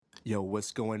Yo,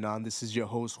 what's going on? This is your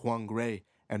host, Juan Gray,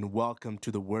 and welcome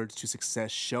to the Words to Success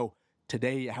show.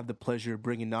 Today, I have the pleasure of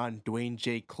bringing on Dwayne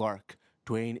J. Clark.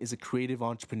 Dwayne is a creative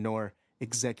entrepreneur,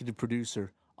 executive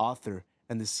producer, author,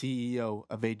 and the CEO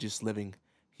of Aegis Living.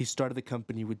 He started the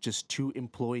company with just 2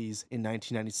 employees in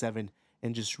 1997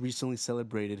 and just recently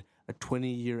celebrated a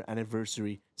 20-year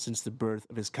anniversary since the birth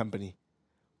of his company.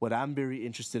 What I'm very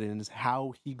interested in is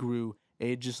how he grew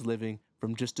Aegis Living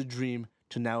from just a dream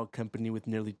to now a company with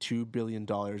nearly $2 billion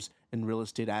in real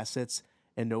estate assets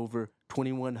and over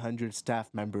 2,100 staff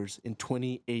members in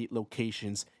 28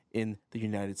 locations in the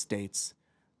United States.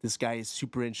 This guy is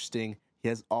super interesting. He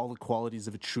has all the qualities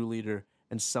of a true leader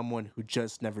and someone who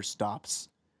just never stops.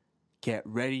 Get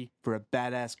ready for a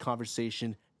badass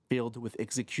conversation filled with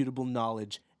executable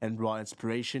knowledge and raw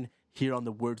inspiration here on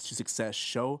the Words to Success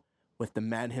show with the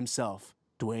man himself,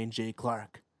 Dwayne J.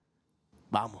 Clark.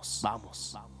 Vamos,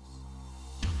 vamos, vamos.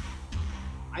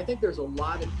 I think there's a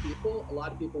lot of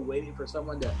people waiting for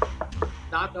someone to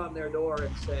knock on their door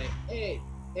and say, hey,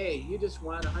 you just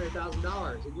won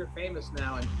 $100,000 and you're famous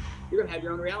now and you're going to have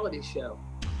your own reality show.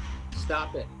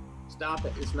 Stop it. It's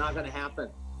not going to happen.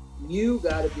 You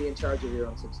got to be in charge of your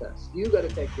own success. You got to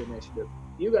take the initiative.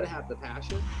 You got to have the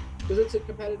passion because it's a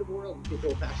competitive world and people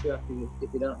will pass you up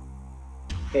if you don't.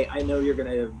 Hey, I know you're going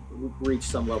to reach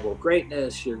some level of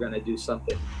greatness. You're going to do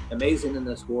something amazing in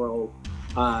this world.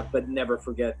 But never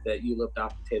forget that you lived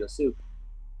off potato soup.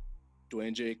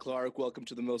 Dwayne J. Clark, welcome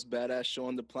to the most badass show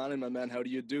on the planet, my man. How do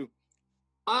you do?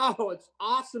 Oh, it's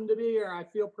awesome to be here. I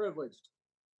feel privileged.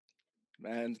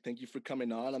 Man, thank you for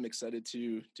coming on. I'm excited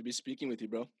to be speaking with you,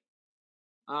 bro.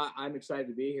 I'm excited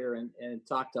to be here and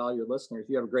talk to all your listeners.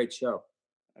 You have a great show.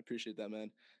 I appreciate that,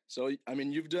 man. So, I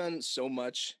mean, you've done so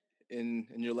much in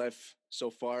your life so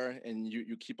far, and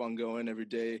you keep on going every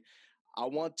day. I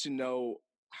want to know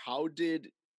how did,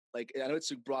 like, I know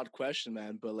it's a broad question,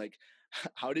 man, but like,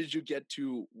 how did you get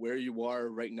to where you are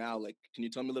right now? Like, can you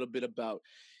tell me a little bit about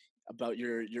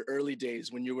your early days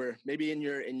when you were maybe in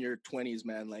your 20s,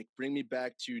 man? Like, bring me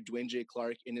back to Dwayne J.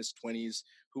 Clark in his 20s.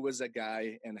 Who was that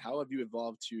guy, and how have you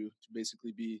evolved to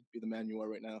basically be the man you are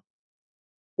right now?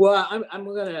 Well, I'm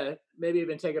going to maybe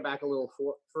even take it back a little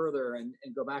further and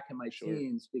go back in my Sure.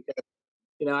 teens because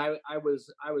I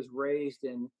was raised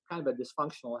in kind of a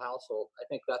dysfunctional household. I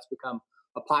think that's become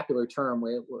a popular term.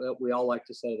 We all like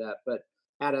to say that, but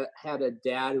had a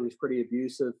dad who was pretty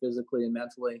abusive physically and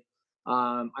mentally.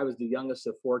 I was the youngest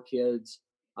of four kids,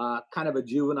 kind of a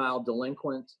juvenile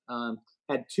delinquent.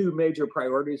 Had two major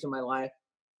priorities in my life: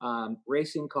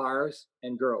 racing cars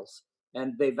and girls,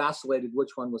 and they vacillated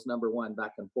which one was number one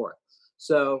back and forth.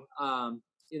 So I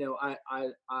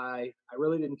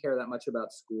really didn't care that much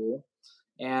about school.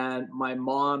 And my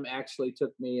mom actually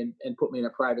took me and put me in a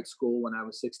private school when I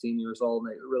was 16 years old,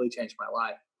 and it really changed my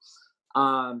life.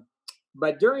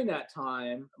 But during that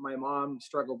time, my mom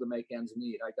struggled to make ends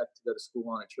meet. I got to go to school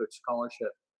on a church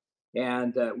scholarship,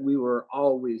 and we were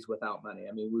always without money.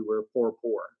 I mean, we were poor,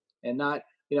 and not,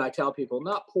 I tell people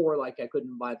not poor like I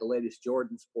couldn't buy the latest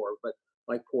Jordans poor, but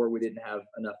like poor we didn't have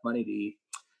enough money to eat.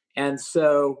 And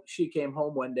so she came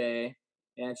home one day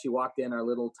and she walked in our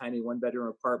little tiny one bedroom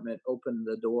apartment, opened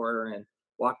the door and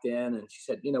walked in and she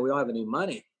said, we don't have any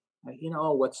money.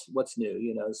 What's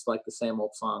new? It's like the same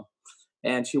old song.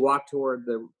 And she walked toward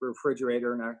the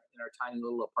refrigerator in our tiny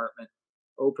little apartment,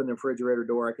 opened the refrigerator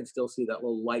door. I can still see that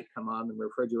little light come on the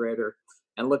refrigerator,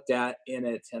 and looked at in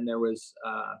it, and there was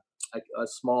a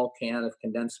small can of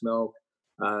condensed milk,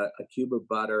 a cube of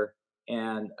butter,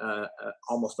 and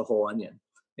almost a whole onion.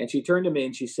 And she turned to me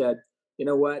and she said, "You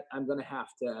know what? I'm going to have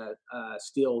to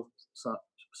steal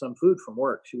some food from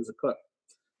work." She was a cook.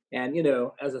 And,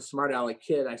 as a smart aleck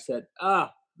kid, I said, "Oh,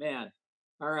 man,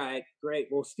 all right, great.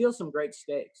 We'll steal some great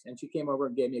steaks." And she came over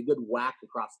and gave me a good whack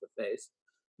across the face.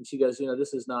 And she goes,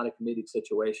 "This is not a comedic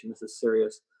situation. This is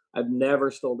serious. I've never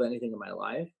stolen anything in my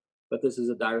life, but this is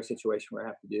a dire situation where I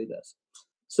have to do this."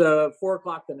 So at 4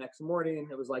 o'clock the next morning,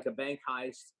 it was like a bank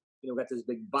heist. We got this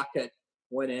big bucket,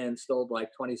 went in, stole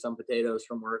like 20 some potatoes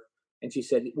from work. And she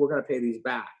said, "We're going to pay these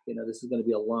back. This is going to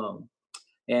be a loan."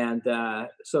 And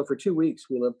so for 2 weeks,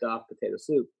 we lived off potato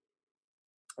soup.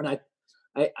 And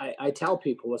I tell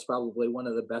people it's probably one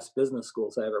of the best business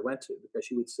schools I ever went to, because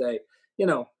she would say,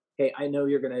 "Hey, I know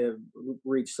you're going to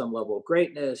reach some level of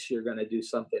greatness. You're going to do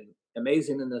something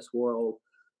amazing in this world.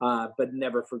 But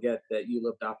never forget that you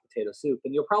lived off potato soup.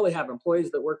 And you'll probably have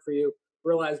employees that work for you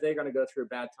realize they're going to go through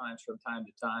bad times from time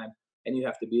to time, and you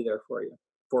have to be there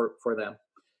for them."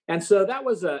 And so that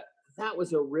was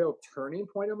a real turning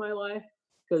point in my life,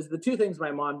 because the two things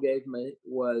my mom gave me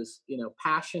was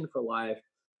passion for life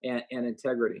and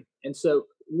integrity. And so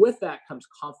with that comes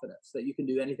confidence that you can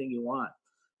do anything you want.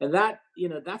 And that,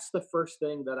 that's the first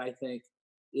thing that I think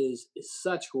is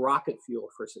such rocket fuel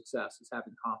for success, is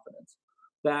having confidence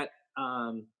that,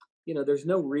 there's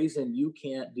no reason you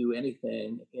can't do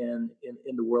anything in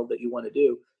the world that you want to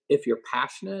do if you're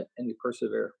passionate and you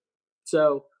persevere.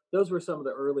 So those were some of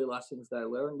the early lessons that I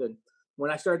learned. And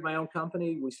when I started my own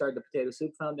company, we started the Potato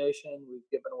Soup Foundation. We've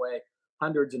given away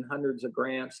hundreds and hundreds of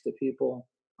grants to people,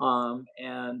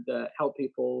 and help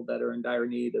people that are in dire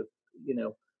need of,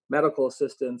 medical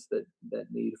assistance, that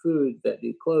need food, that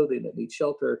need clothing, that need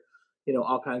shelter,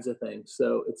 all kinds of things.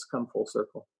 So it's come full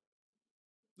circle.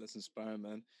 That's inspiring,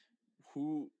 man.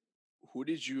 Who who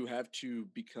did you have to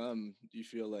become? Do you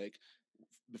feel like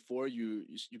before you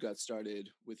got started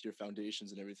with your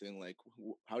foundations and everything? Like,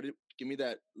 how did give me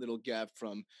that little gap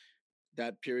from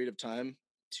that period of time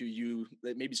to you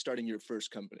like maybe starting your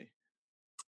first company?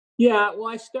 Yeah, well,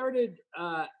 I started.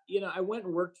 I went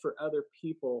and worked for other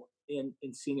people in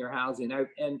senior housing.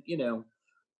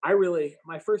 I really,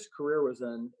 my first career was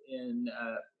in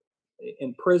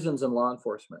prisons and law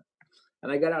enforcement.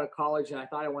 And I got out of college and I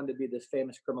thought I wanted to be this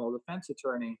famous criminal defense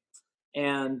attorney.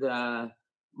 And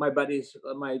my buddies,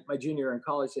 my junior year in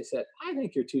college, they said, "I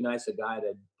think you're too nice a guy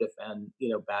to defend,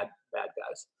 bad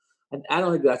guys, and I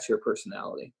don't think that's your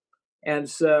personality." And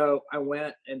so I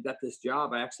went and got this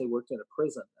job. I actually worked in a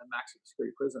prison, a maximum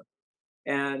security prison.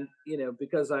 And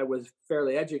because I was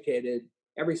fairly educated,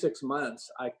 every 6 months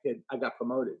I got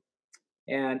promoted,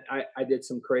 and I did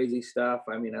some crazy stuff.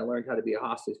 I mean, I learned how to be a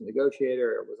hostage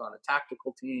negotiator. I was on a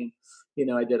tactical team.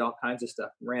 I did all kinds of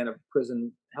stuff. Ran a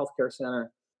prison healthcare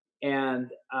center,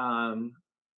 and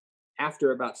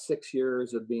after about 6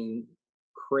 years of being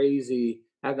crazy,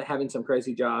 having some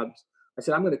crazy jobs, I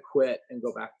said I'm going to quit and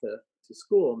go back to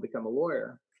school and become a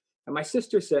lawyer. And my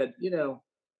sister said,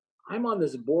 I'm on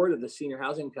this board of the senior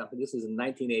housing company. This is in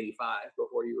 1985,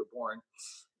 before you were born,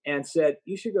 and said,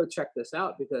 you should go check this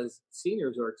out because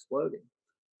seniors are exploding.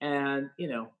 And,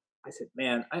 I said,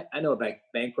 man, I know about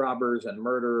bank robbers and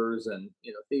murderers and,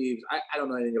 thieves. I don't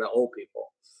know anything about old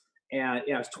people. And,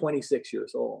 I was 26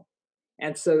 years old.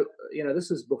 And so,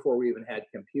 this is before we even had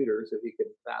computers, if you could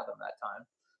fathom that time.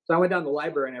 So I went down to the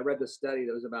library and I read this study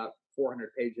that was about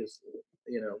 400 pages,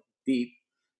 deep.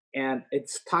 And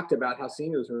it's talked about how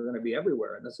seniors are going to be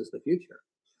everywhere and this is the future.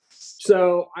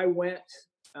 So I went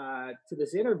to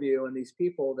this interview, and these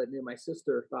people that knew my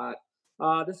sister thought,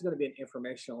 this is going to be an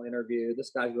informational interview.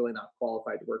 This guy's really not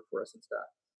qualified to work for us and stuff.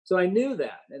 So I knew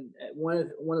that, and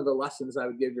one of the lessons I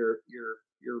would give your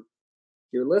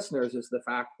listeners is the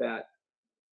fact that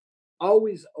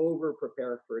always over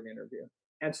prepare for an interview.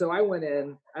 And so I went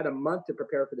in, I had a month to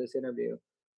prepare for this interview,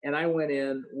 and I went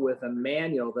in with a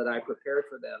manual that I prepared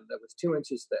for them that was 2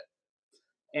 inches thick,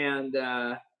 and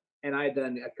I'd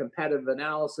done a competitive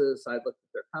analysis. I'd looked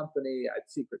at their company. I'd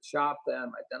secret shopped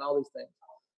them. I'd done all these things.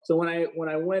 So when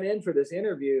I went in for this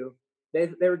interview,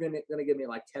 they were going to give me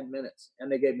like 10 minutes,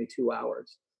 and they gave me 2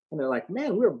 hours. And they're like,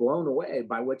 "Man, we were blown away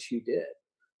by what you did."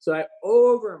 So I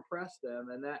over impressed them,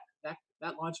 and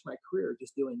that launched my career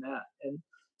just doing that. And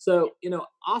so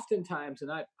oftentimes,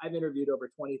 and I've interviewed over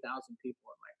 20,000 people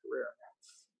in my career,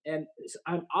 and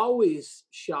I'm always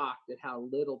shocked at how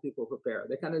little people prepare.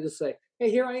 They kind of just say, "Hey,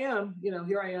 here I am.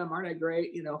 Here I am. Aren't I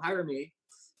great? Hire me."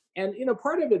 And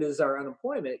part of it is our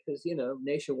unemployment because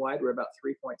nationwide we're about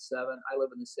 3.7. I live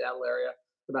in the Seattle area,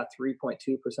 about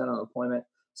 3.2% unemployment.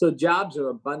 So jobs are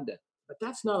abundant, but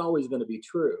that's not always going to be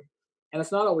true, and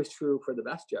it's not always true for the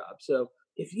best job. So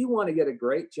if you want to get a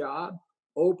great job,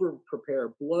 over prepare,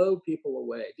 blow people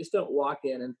away. Just don't walk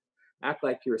in and act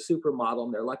like you're a supermodel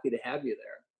and they're lucky to have you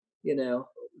there. You know,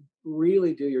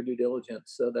 really do your due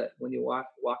diligence so that when you walk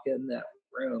in that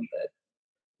room, that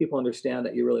people understand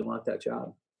that you really want that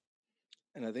job.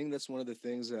 And I think that's one of the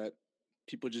things that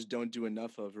people just don't do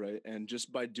enough of, right? And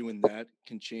just by doing that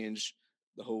can change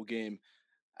the whole game.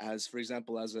 As for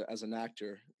example, as an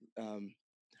actor, um,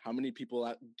 how many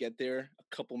people get there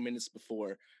a couple minutes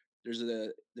before? There's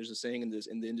a saying in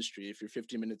the industry: if you're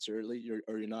 15 minutes early, you're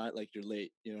not, like, you're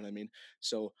late. You know what I mean?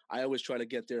 So I always try to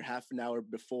get there half an hour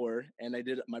before, and I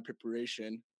did my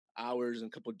preparation hours and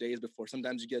a couple days before.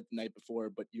 Sometimes you get the night before,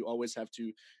 but you always have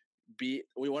to be.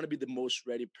 We want to be the most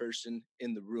ready person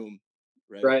in the room,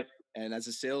 right? Right. And as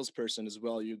a salesperson as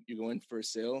well, you go in for a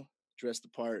sale, dress the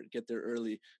part, get there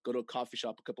early, go to a coffee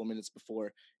shop a couple minutes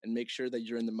before, and make sure that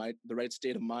you're in the right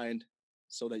state of mind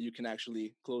so that you can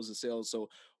actually close the sale. So,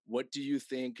 what do you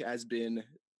think has been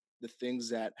the things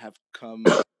that have come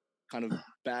kind of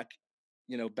back,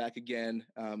 back again?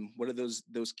 What are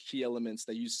those key elements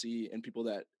that you see in people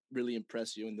that really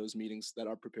impress you in those meetings that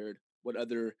are prepared? What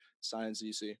other signs do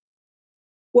you see?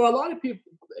 Well, a lot of people,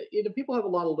 people have a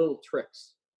lot of little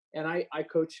tricks, and I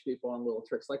coach people on little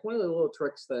tricks. Like one of the little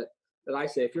tricks that I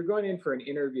say, if you're going in for an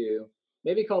interview,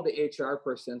 maybe call the HR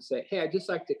person and say, "Hey, I'd just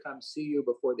like to come see you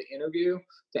before the interview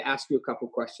to ask you a couple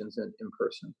questions in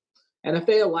person." And if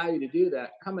they allow you to do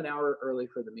that, come an hour early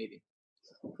for the meeting,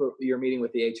 for your meeting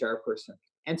with the HR person,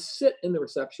 and sit in the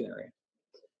reception area.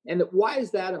 And why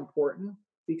is that important?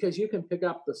 Because you can pick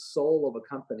up the soul of a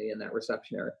company in that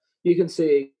reception area. You can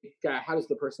see, God, how does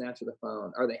the person answer the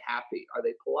phone? Are they happy? Are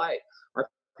they polite? Are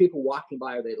people walking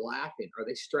by? Are they laughing? Are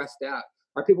they stressed out?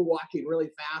 Are people walking really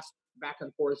fast back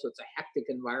and forth? So it's a hectic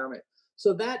environment.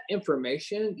 So that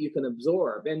information you can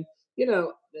absorb. And,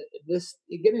 this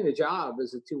getting a job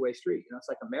is a two-way street. It's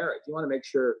like a marriage. You want to make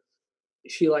sure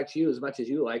she likes you as much as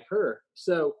you like her.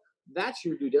 So that's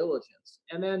your due diligence.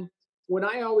 And then when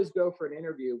I always go for an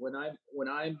interview, when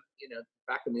I'm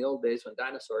back in the old days when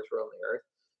dinosaurs were on the earth,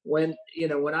 when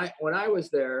I was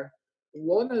there,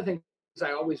 one of the things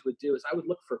I always would do is I would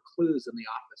look for clues in the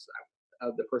office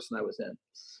of the person I was in.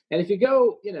 And if you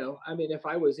go, if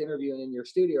I was interviewing in your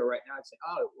studio right now, I'd say,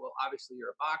 oh, well, obviously you're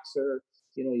a boxer,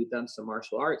 you've done some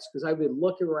martial arts, because I would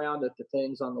look around at the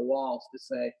things on the walls to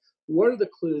say, what are the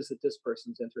clues that this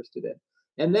person's interested in?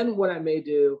 And then what I may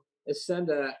do is send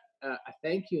a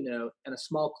thank you note and a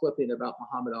small clipping about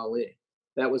Muhammad Ali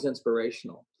that was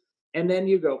inspirational. And then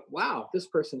you go, wow, this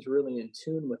person's really in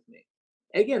tune with me.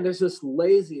 Again, there's this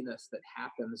laziness that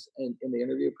happens in the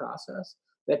interview process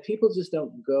that people just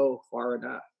don't go far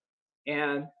enough.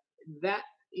 And that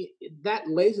that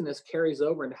laziness carries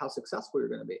over into how successful you're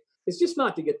going to be. It's just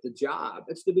not to get the job,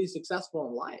 it's to be successful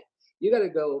in life. You got to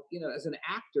go, as an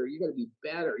actor, you got to be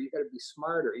better, you got to be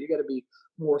smarter, you got to be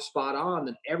more spot on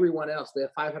than everyone else. They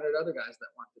have 500 other guys that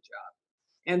want the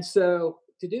job. And so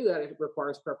to do that, it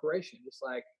requires preparation, just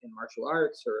like in martial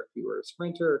arts, or if you were a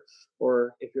sprinter,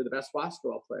 or if you're the best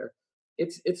basketball player.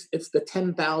 It's the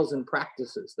 10,000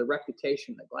 practices, the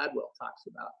reputation that Gladwell talks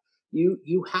about.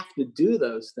 You have to do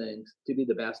those things to be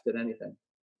the best at anything.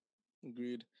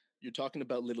 Agreed. You're talking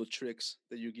about little tricks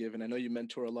that you give, and I know you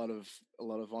mentor a lot of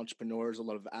entrepreneurs, a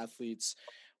lot of athletes.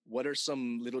 What are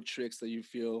some little tricks that you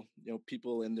feel,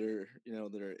 people in their,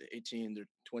 they're 18, they're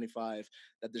 25,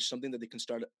 that there's something that they can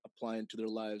start applying to their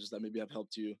lives that maybe have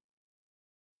helped you?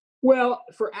 Well,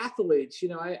 for athletes,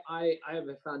 I have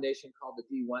a foundation called the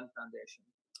D1 Foundation,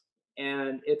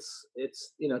 and it's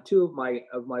two of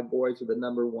my boys are the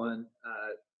number one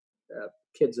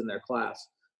kids in their class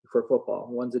for football.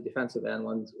 One's a defensive end,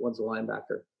 one's a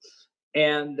linebacker,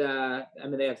 and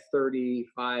they have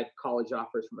 35 college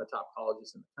offers from the top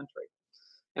colleges in the country.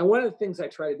 And one of the things I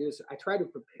try to do is I try to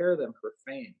prepare them for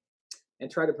fame and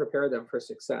try to prepare them for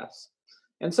success.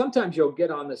 And sometimes you'll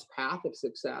get on this path of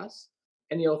success,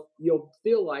 and you'll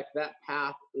feel like that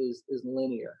path is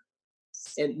linear,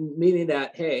 and meaning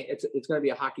that, hey, it's going to be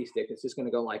a hockey stick. It's just going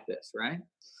to go like this, right?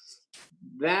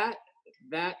 That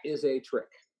that is a trick,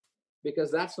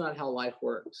 because that's not how life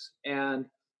works. And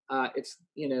it's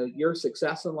your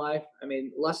success in life.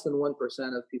 Less than 1%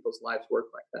 of people's lives work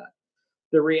like that.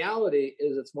 The reality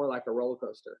is it's more like a roller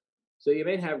coaster. So you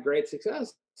may have great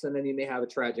success, and then you may have a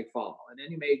tragic fall, and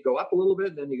then you may go up a little bit,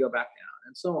 and then you go back down,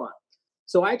 and so on.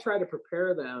 So I try to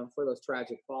prepare them for those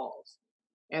tragic falls,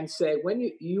 and say,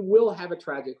 when you will have a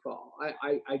tragic fall.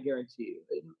 I guarantee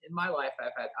you. In my life,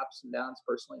 I've had ups and downs,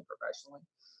 personally and professionally.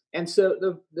 And so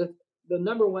the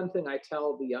number one thing I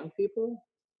tell the young people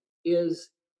is,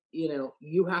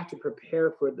 you have to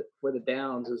prepare for the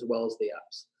downs as well as the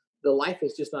ups. The life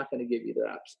is just not going to give you the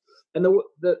ups. And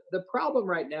the problem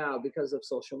right now, because of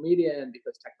social media and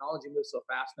because technology moves so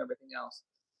fast and everything else,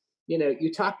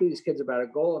 you talk to these kids about a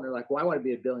goal, and they're like, well, I want to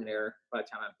be a billionaire by the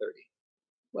time I'm 30.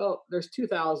 Well, there's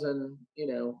 2,000,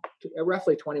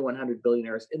 roughly 2,100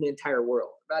 billionaires in the entire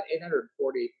world, about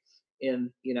 840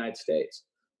 in the United States.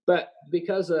 But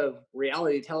because of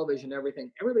reality television and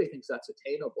everything, everybody thinks that's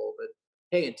attainable. But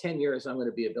hey, in 10 years, I'm going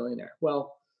to be a billionaire.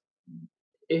 Well,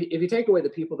 if you take away the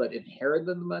people that inherited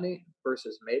the money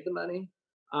versus made the money,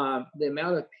 the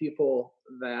amount of people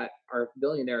that are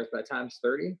billionaires by the time it's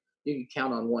 30, you can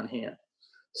count on one hand.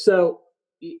 So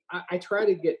I try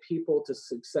to get people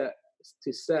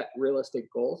to set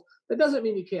realistic goals. That doesn't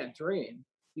mean you can't dream.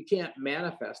 You can't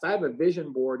manifest. I have a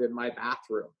vision board in my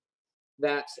bathroom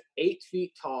that's 8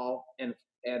 feet tall and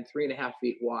 3.5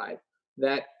 feet wide.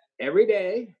 That every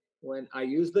day when I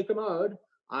use the commode,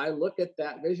 I look at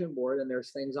that vision board, and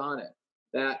there's things on it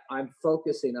that I'm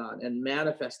focusing on and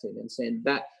manifesting and saying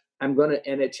that and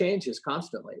it changes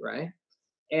constantly, right?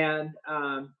 And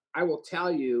I will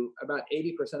tell you, about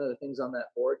 80% of the things on that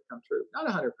board come true. Not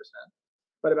 100%,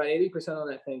 but about 80% on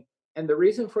that thing And the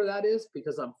reason for that is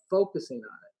because I'm focusing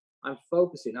on it.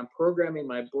 I'm programming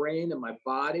my brain and my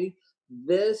body.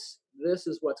 This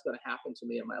is what's going to happen to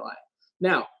me in my life.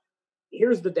 Now,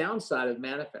 here's the downside of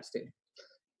manifesting.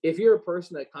 If you're a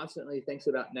person that constantly thinks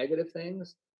about negative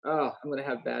things, oh, I'm going to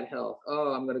have bad health.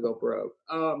 Oh, I'm going to go broke.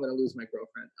 Oh, I'm going to lose my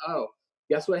girlfriend. Oh,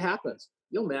 guess what happens?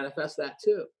 You'll manifest that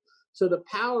too. So the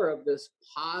power of this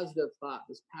positive thought,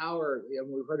 this power,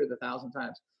 we've heard it 1,000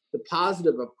 times, the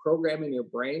positive of programming your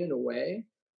brain in a way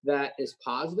that is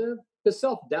positive, because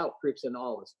self-doubt creeps in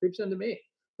all of us, creeps into me.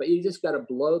 But you just got to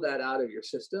blow that out of your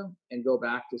system and go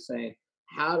back to saying,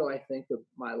 how do I think of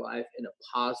my life in a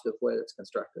positive way that's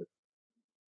constructive?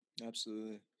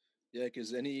 Absolutely. Yeah,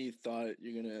 because any thought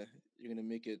you're gonna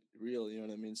make it real, you know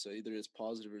what I mean? So either it's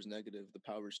positive or it's negative, the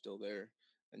power's still there.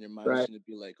 And your mind's Right. gonna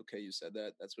be like, okay, you said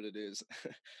that, that's what it is.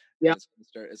 And Yeah.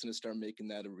 it's gonna start making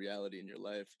that a reality in your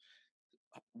life.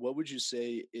 What would you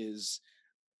say is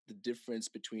the difference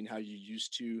between how you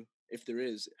used to, if there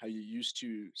is, how you used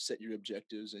to set your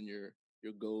objectives and your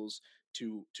goals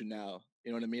to now?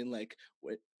 You know what I mean? Like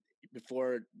what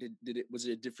before did it was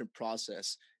it a different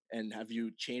process? And have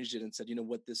you changed it and said, you know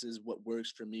what, this is what works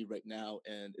for me right now,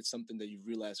 and it's something that you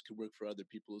realize could work for other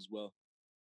people as well?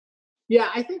 Yeah,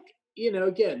 I think,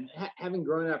 again, having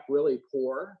grown up really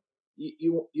poor,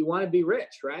 you want to be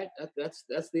rich, right? That's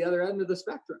the other end of the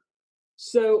spectrum.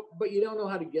 So, but you don't know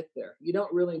how to get there. You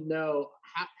don't really know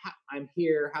how I'm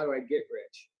here. How do I get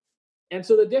rich? And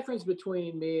so the difference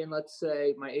between me and, let's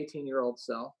say, my 18-year-old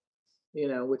self,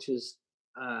 which is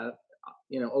uh,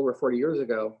 over 40 years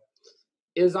ago,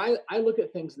 is I look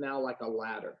at things now like a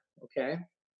ladder. Okay,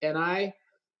 and I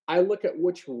look at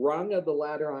which rung of the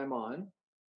ladder I'm on.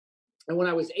 And when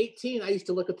I was 18, I used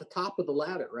to look at the top of the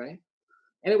ladder, right?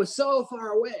 And it was so far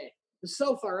away, it was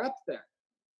so far up there.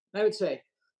 And I would say,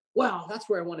 well, that's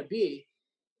where I want to be,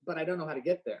 but I don't know how to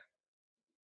get there.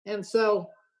 And so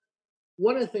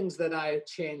one of the things that I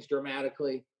changed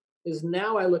dramatically is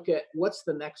now I look at what's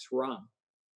the next rung.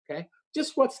 Okay.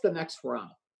 Just what's the next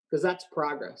rung? Because that's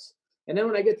progress. And then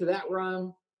when I get to that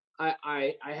rung,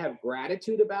 I have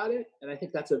gratitude about it. And I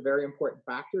think that's a very important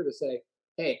factor to say,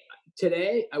 hey,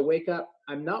 today I wake up,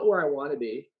 I'm not where I want to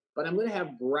be, but I'm going to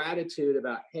have gratitude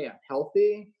about, hey, I'm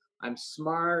healthy, I'm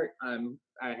smart,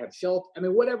 I have shelter. I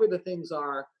mean, whatever the things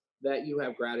are that you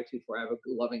have gratitude for. I have a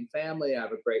loving family, I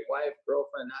have a great wife,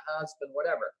 girlfriend, husband,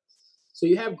 whatever. So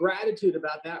you have gratitude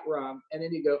about that rung, and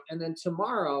then you go, and then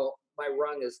tomorrow my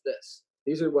rung is this.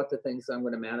 These are what the things I'm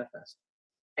going to manifest.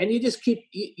 And you just keep,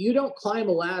 you don't climb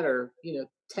a ladder,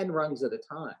 10 rungs at a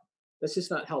time. That's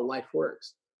just not how life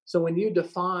works. So when you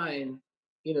define,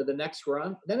 the next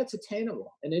rung, then it's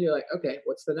attainable. And then you're like, okay,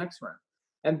 what's the next rung?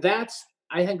 And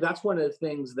I think that's one of the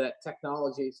things that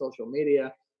technology, social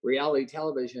media, reality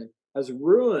television has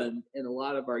ruined in a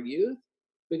lot of our youth,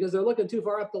 because they're looking too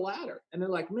far up the ladder. And they're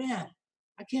like, man,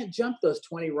 I can't jump those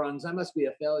 20 rungs. I must be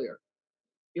a failure.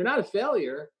 You're not a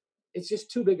failure. It's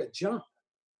just too big a jump.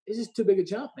 It's just too big a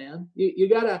jump, man. You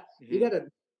Hmm.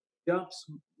 gotta jump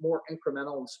more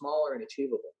incremental and smaller and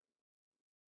achievable.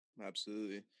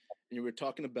 Absolutely. And you were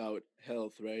talking about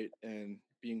health, right? And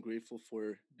being grateful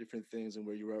for different things and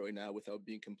where you are right now without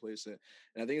being complacent.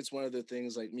 And I think it's one of the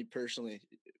things, like me personally,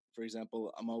 for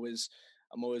example, I'm always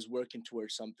working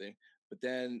towards something. But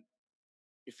then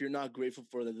if you're not grateful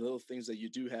for the little things that you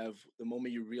do have, the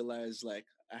moment you realize, like,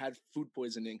 I had food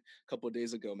poisoning a couple of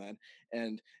days ago, man,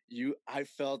 and I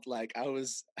felt like I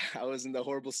was I was in the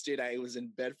horrible state. I was in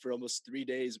bed for almost 3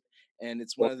 days, and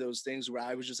it's one Well, of those things where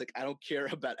I was just like, I don't care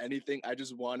about anything. I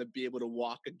just want to be able to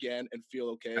walk again and feel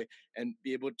okay, and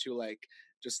be able to like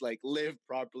just like live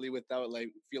properly without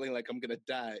like feeling like I'm gonna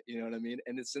die. You know what I mean?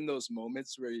 And it's in those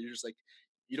moments where you're just like,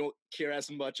 you don't care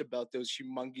as much about those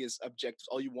humongous objectives.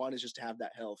 All you want is just to have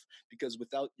that health, because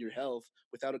without your health,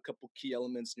 without a couple key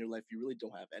elements in your life, you really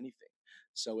don't have anything.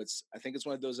 So I think it's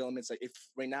one of those elements, like if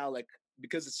right now, like,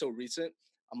 because it's so recent,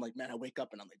 I'm like, man, I wake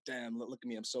up and I'm like, damn, look at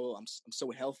me. I'm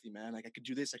so healthy, man. Like I could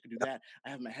do this, I could do that. I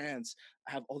have my hands,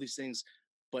 I have all these things.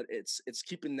 But it's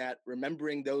keeping that,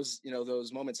 remembering those,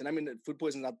 those moments. And I mean, food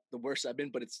poison's not the worst I've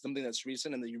been, but it's something that's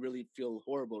recent and that you really feel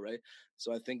horrible, right?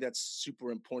 So I think that's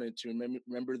super important to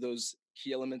remember those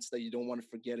key elements that you don't want to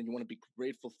forget and you want to be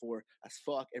grateful for as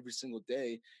fuck every single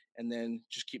day, and then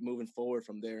just keep moving forward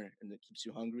from there. And it keeps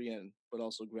you hungry and but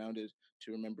also grounded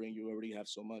to remembering you already have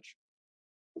so much.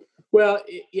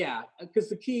 yeah, because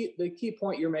the key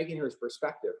point you're making here is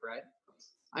perspective, right?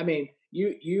 I mean,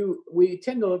 we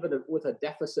tend to live with a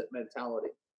deficit mentality.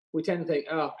 We tend to think,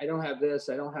 oh, I don't have this,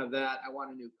 I don't have that. I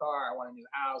want a new car, I want a new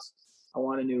house, I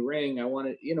want a new ring, I want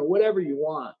to, whatever you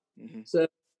want. Hmm. So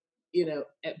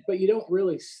but you don't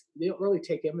really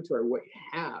take inventory of what you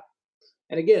have.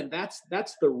 And again, that's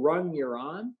the rung you're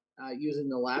on. Using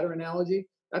the ladder analogy,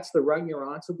 that's the rung you're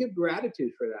on. So give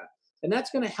gratitude for that, and that's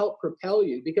going to help propel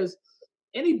you, because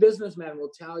any businessman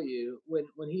will tell you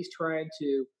when he's trying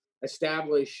to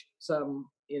establish some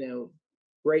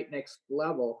great next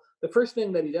level, the first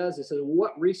thing that he does is says,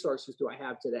 what resources do I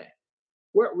have today?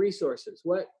 What resources?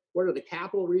 What are the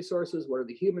capital resources? What are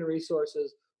the human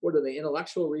resources? What are the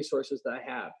intellectual resources that I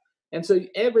have? And so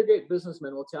every great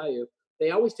businessman will tell you they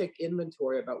always take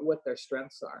inventory about what their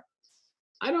strengths are.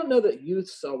 I don't know that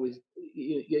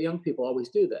young people always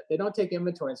do that. They don't take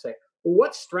inventory and say, well,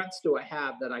 what strengths do I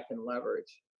have that I can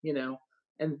leverage?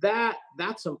 And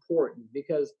that's important,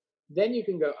 because then you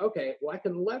can go, okay, well, I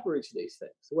can leverage these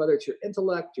things, whether it's your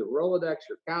intellect, your Rolodex,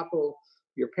 your capital,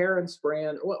 your parents'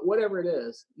 brand, whatever it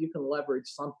is, you can leverage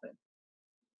something.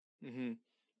 Hmm.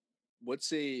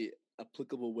 What's a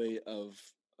applicable way of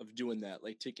doing that?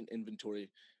 Like taking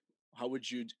inventory. How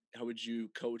would you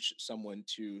coach someone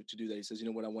to do that? He says, you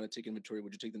know what, I want to take inventory.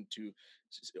 Would you take them to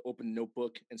open a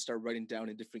notebook and start writing down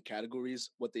in different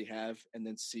categories what they have, and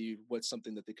then see what's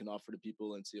something that they can offer to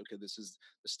people, and see, okay, this is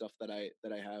the stuff that I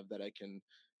have that I can,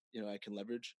 I can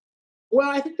leverage. Well,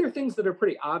 I think there are things that are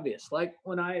pretty obvious. Like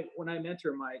when I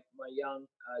mentor my young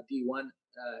D1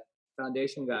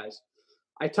 foundation guys,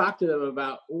 I talk to them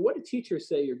about, well, what do teachers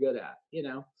say you're good at,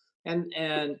 and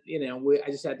I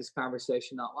just had this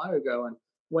conversation not long ago, and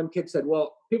one kid said,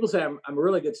 well, people say I'm a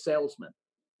really good salesman.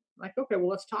 I'm like, okay, well,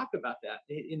 let's talk about that.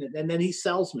 And then he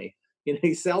sells me.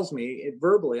 He sells me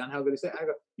verbally on how good he is. I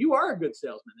go, you are a good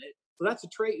salesman. So that's a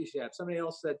trait you should have. Somebody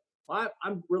else said, well,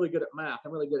 I'm really good at math.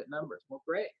 I'm really good at numbers. Well,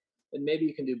 great. And maybe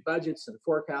you can do budgets and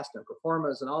forecast and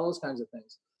performance and all those kinds of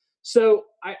things. So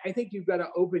I think you've got to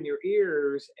open your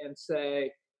ears and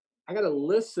say, I got to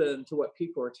listen to what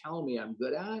people are telling me I'm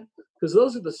good at, because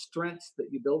those are the strengths that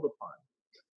you build upon.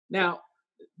 Now,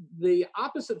 the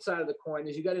opposite side of the coin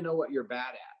is you got to know what you're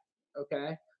bad at.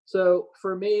 Okay. So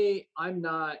for me, I'm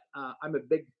a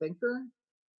big thinker,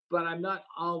 but I'm not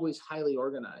always highly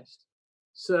organized.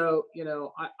 So,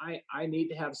 I need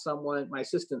to have someone, my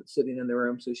assistant sitting in the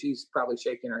room. So she's probably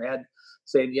shaking her head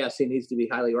saying, yes, he needs to be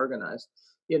highly organized,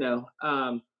 you know.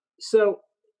 So,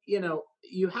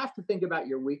 you have to think about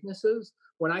your weaknesses.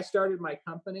 When I started my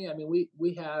company, I mean,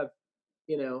 we have,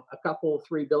 a couple,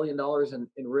 $3 billion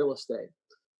in real estate.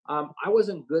 I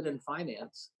wasn't good in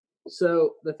finance.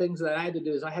 So the things that I had to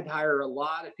do is I had to hire a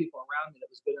lot of people around me that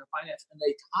was good in finance, and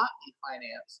they taught me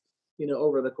finance,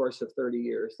 over the course of 30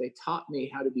 years. They taught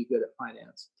me how to be good at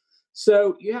finance.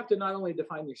 So you have to not only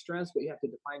define your strengths, but you have to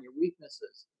define your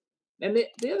weaknesses. And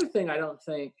the other thing I don't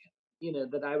think,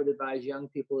 that I would advise young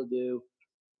people to do,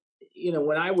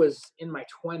 when I was in my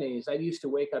 20s, I used to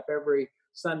wake up every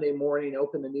Sunday morning,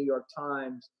 open the New York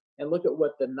Times, and look at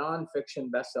what the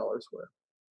nonfiction bestsellers were.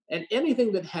 And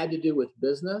anything that had to do with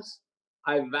business,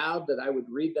 I vowed that I would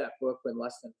read that book in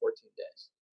less than 14 days.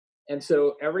 And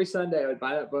so every Sunday I would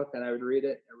buy that book and I would read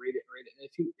it and read it and read it. And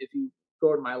if you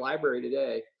go to my library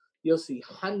today, you'll see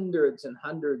hundreds and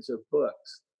hundreds of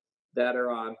books that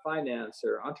are on finance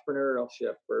or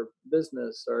entrepreneurship or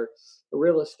business or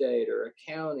real estate or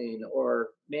accounting or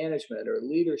management or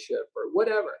leadership or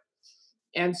whatever.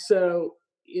 And so,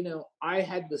 I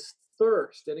had this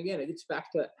thirst. And again, it gets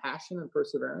back to that passion and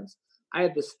perseverance. I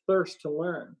had this thirst to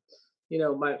learn.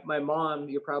 My mom,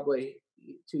 you're probably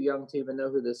too young to even know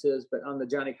who this is, but on the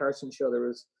Johnny Carson show, there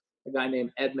was a guy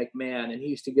named Ed McMahon, and he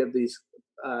used to give these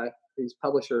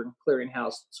publisher and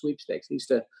clearinghouse sweepstakes. He used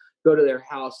to go to their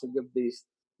house and give these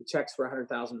checks for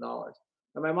 $100,000.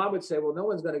 And my mom would say, well, no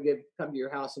one's going to come to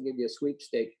your house and give you a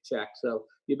sweepstake check. So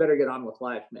you better get on with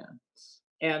life, man.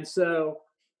 And so,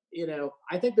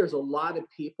 I think there's a lot of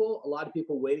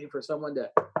people waiting for someone to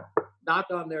knock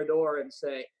on their door and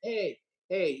say, hey,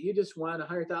 you just won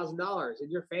 $100,000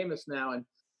 and you're famous now and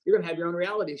you're going to have your own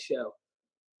reality show.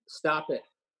 Stop it.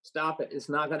 It's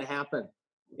not going to happen.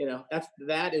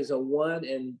 That is a 1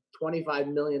 in 25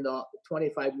 million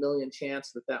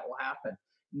chance that will happen.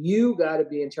 You got to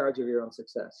be in charge of your own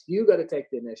success. You got to take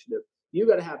the initiative. You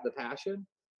got to have the passion,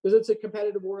 because it's a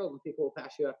competitive world and people will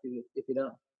pass you up if you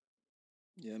don't.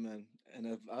 Yeah, man.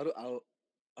 And out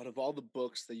of all the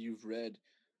books that you've read,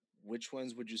 which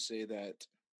ones would you say that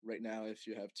right now, if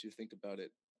you have to think about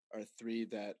it, are three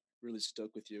that really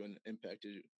stuck with you and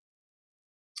impacted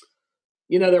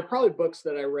you? There are probably books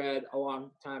that I read a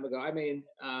long time ago. I mean,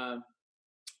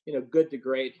 Good to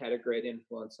Great had a great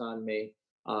influence on me.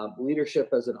 Leadership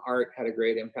as an Art had a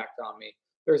great impact on me.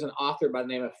 There's an author by the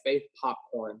name of Faith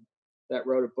Popcorn that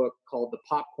wrote a book called The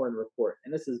Popcorn Report,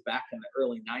 and this is back in the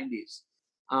early 90s.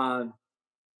 Um,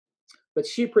 but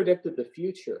she predicted the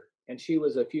future, and she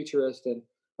was a futurist and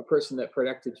a person that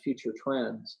predicted future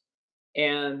trends.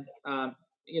 And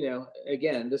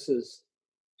again, this is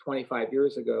 25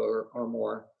 years ago or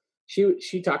more.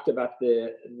 She talked about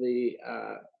the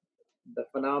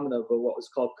phenomena of what was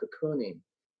called cocooning,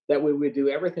 that we would do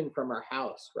everything from our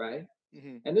house, right?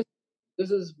 Hmm. And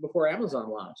this is before Amazon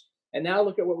launched. And now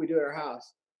look at what we do at our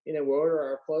house. We order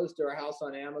our clothes to our house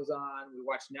on Amazon. We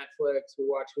watch Netflix. We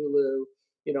watch Hulu.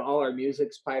 All our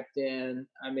music's piped in.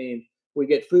 I mean, we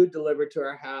get food delivered to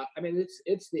our house. I mean,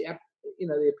 it's the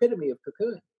epitome of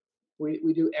cocooning.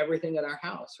 We do everything in our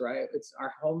house, right? It's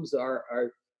our homes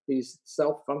are these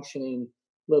self-functioning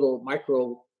little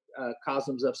micro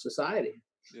cosms of society.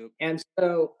 Yep. And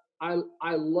so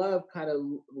I love kind of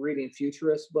reading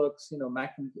futurist books.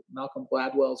 Malcolm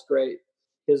Gladwell's great,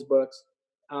 his books,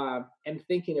 and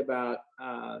thinking about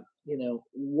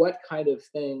what kind of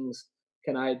things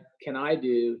can I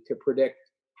do to predict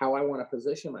how I want to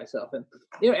position myself. And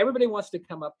everybody wants to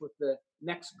come up with the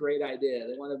next great idea.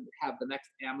 They want to have the next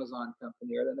Amazon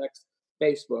company or the next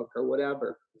Facebook or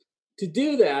whatever. To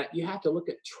do that, you have to look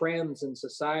at trends in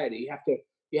society.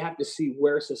 You have to see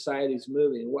where society's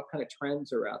moving, what kind of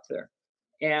trends are out there.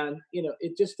 And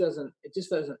it just doesn't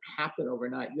happen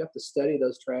overnight. You have to study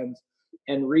those trends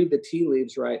and read the tea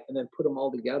leaves right, and then put them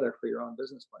all together for your own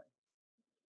business plan.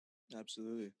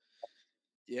 Absolutely.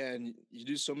 Yeah, and you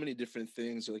do so many different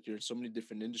things, like you're in so many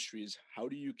different industries. How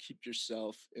do you keep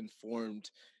yourself informed?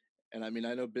 And I mean,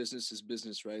 I know business is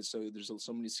business, right? So there's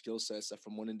so many skill sets that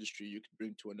from one industry you can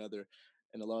bring to another,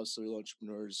 and a lot of serial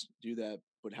entrepreneurs do that.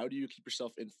 But how do you keep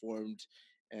yourself informed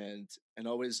and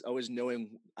always knowing,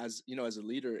 as you know, as a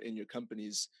leader in your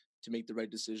companies, to make the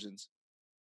right decisions?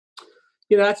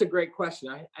 That's a great question.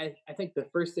 I think the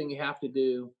first thing you have to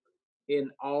do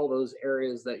in all those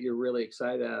areas that you're really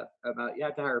excited about, you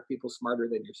have to hire people smarter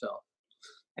than yourself.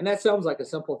 And that sounds like a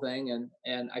simple thing,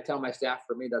 and I tell my staff,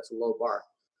 for me, that's a low bar.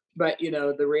 But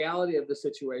the reality of the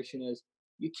situation is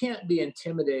you can't be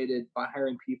intimidated by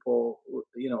hiring people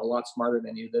a lot smarter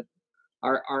than you. That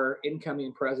our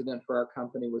incoming president for our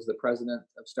company was the president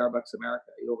of Starbucks America.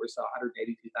 He oversaw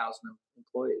 182,000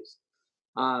 employees.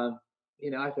 Um,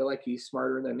 I feel like he's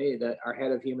smarter than me. That our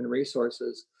head of human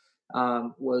resources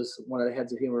was one of the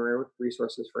heads of human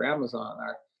resources for Amazon.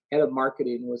 Our head of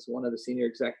marketing was one of the senior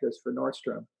executives for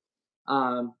Nordstrom.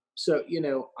 So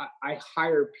I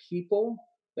hire people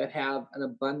that have an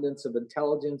abundance of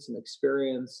intelligence and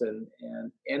experience and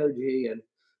energy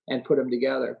and put them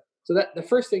together. So that the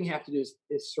first thing you have to do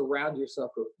is surround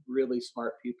yourself with really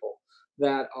smart people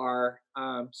that are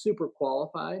super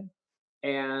qualified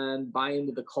and buy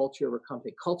into the culture of a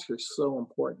company. Culture is so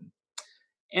important.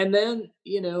 And then,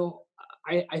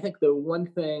 I think the one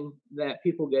thing that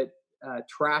people get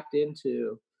trapped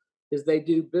into is they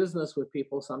do business with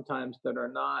people sometimes that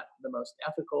are not the most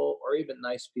ethical or even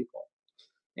nice people.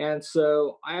 And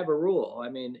so I have a rule. I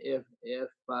mean, if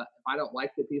I don't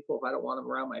like the people, if I don't want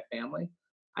them around my family,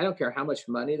 I don't care how much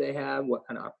money they have, what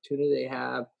kind of opportunity they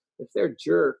have. If they're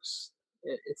jerks,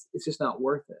 it's just not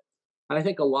worth it. And I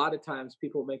think a lot of times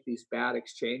people make these bad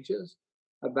exchanges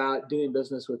about doing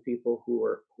business with people who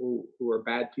are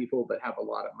bad people but have a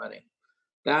lot of money.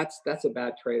 That's a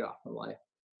bad trade-off in life.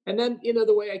 And then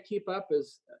the way I keep up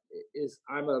is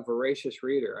I'm a voracious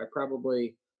reader. I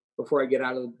probably, before I get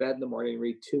out of bed in the morning,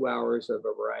 read 2 hours of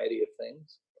a variety of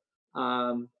things,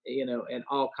 and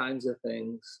all kinds of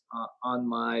things on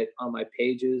my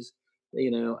pages.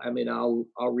 I mean, I'll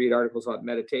read articles on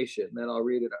meditation, then I'll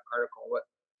read an article on what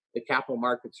the capital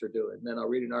markets are doing, then I'll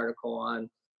read an article on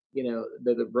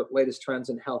the latest trends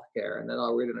in healthcare, and then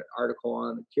I'll read an article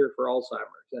on the cure for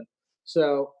Alzheimer's. And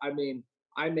so, I mean,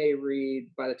 I may read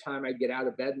by the time I get out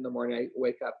of bed in the morning. I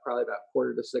wake up probably about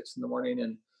quarter to six in the morning,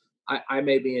 and I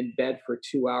may be in bed for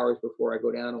 2 hours before I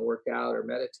go down and work out or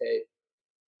meditate.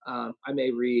 I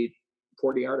may read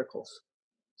 40 articles.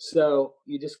 So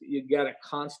you got to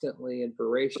constantly and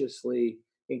voraciously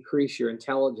increase your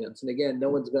intelligence. And again, no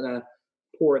one's going to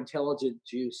pour intelligent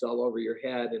juice all over your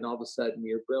head and all of a sudden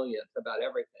you're brilliant about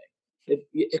everything.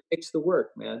 It takes the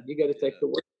work, man. You got to take Yeah. the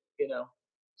work, you know.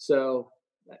 So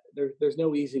there's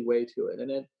no easy way to it.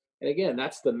 And again,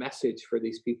 that's the message for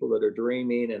these people that are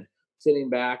dreaming and sitting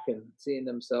back and seeing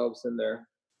themselves in their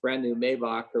brand new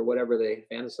Maybach or whatever they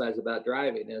fantasize about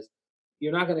driving is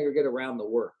you're not going to get around the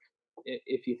work.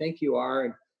 If you think you are,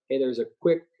 and hey, there's a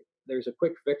quick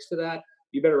fix to that,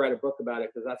 you better write a book about it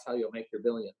because that's how you'll make your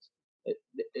billions. It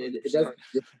 100%.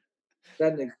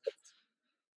 doesn't exist.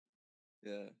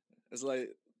 Yeah. It's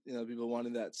like, people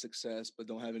wanting that success but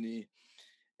don't have any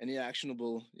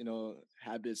actionable,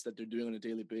 habits that they're doing on a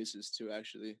daily basis to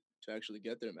actually to actually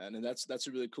get there, man. And that's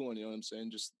a really cool one. You know what I'm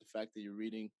saying? Just the fact that you're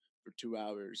reading for 2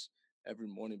 hours every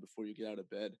morning before you get out of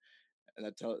bed, and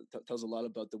that tells a lot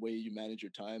about the way you manage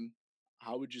your time.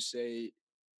 How would you say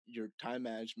your time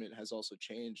management has also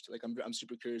changed? Like, I'm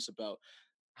super curious about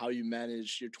how you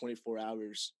manage your 24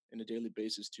 hours in a daily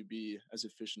basis to be as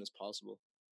efficient as possible.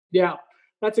 Yeah,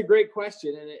 that's a great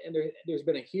question, and there's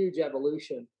been a huge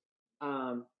evolution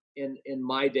in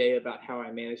my day about how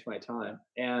I manage my time,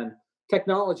 and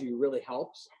technology really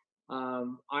helps.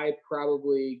 I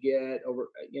probably get over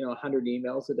 100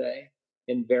 emails a day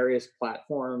in various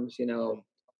platforms,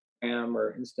 Hmm.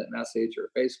 or instant message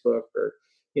or Facebook or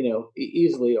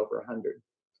easily over 100.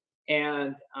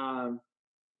 And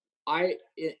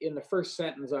in the first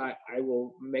sentence, I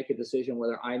will make a decision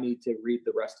whether I need to read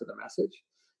the rest of the message,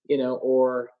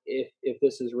 or if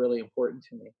this is really important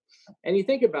to me. And you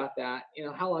think about that,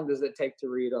 how long does it take to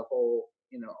read a whole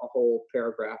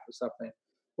paragraph or something?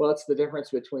 Well, it's the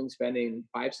difference between spending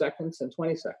 5 seconds and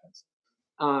 20 seconds.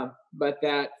 But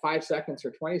that 5 seconds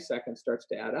or 20 seconds starts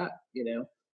to add up,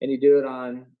 and you do it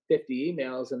on 50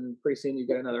 emails, and pretty soon you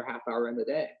get another half hour in the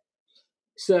day.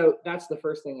 So that's the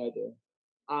first thing I do.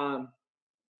 Um,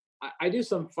 I do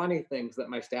some funny things that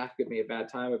my staff give me a bad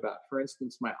time about. For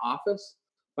instance, my office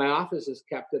is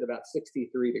kept at about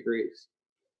 63 degrees.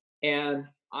 And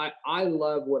I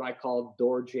love what I call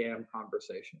door jam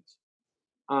conversations.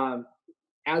 Um,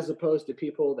 as opposed to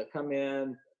people that come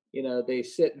in, they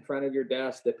sit in front of your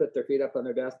desk, they put their feet up on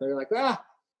their desk, and they're like,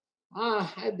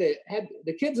 had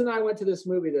the kids and I went to this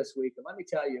movie this week, and let me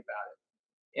tell you about it.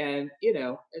 And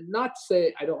not to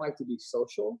say I don't like to be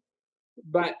social,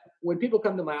 but when people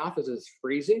come to my office, it's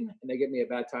freezing, and they give me a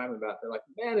bad time about it. They're like,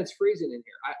 "Man, it's freezing in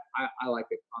here." I like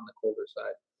it on the colder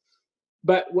side.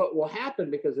 But what will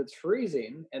happen because it's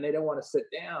freezing and they don't want to sit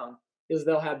down is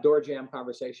they'll have door jam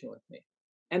conversation with me,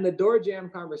 and the door jam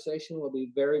conversation will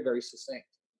be very very succinct.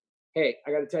 Hey,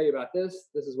 I got to tell you about this.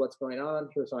 This is what's going on.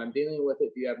 Here's how I'm dealing with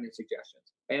it. Do you have any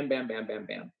suggestions? Bam, bam, bam, bam,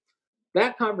 bam.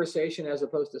 That conversation, as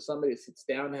opposed to somebody that sits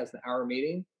down and has an hour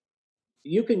meeting,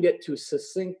 you can get to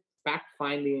succinct fact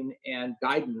finding and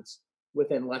guidance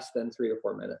within less than 3 or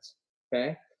 4 minutes.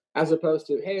 Okay. As opposed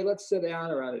to, hey, let's sit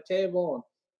down around a table and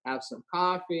have some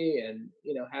coffee and,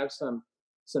 have some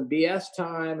BS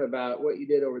time about what you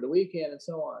did over the weekend and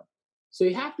so on. So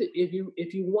you have to, if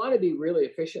you want to be really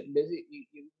efficient and busy,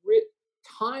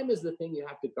 time is the thing you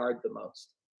have to guard the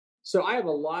most. So I have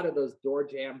a lot of those door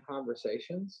jam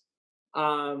conversations.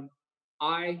 Um,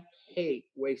 I hate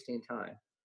wasting time.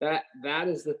 That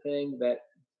is the thing that,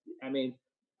 I mean,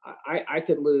 I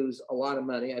could lose a lot of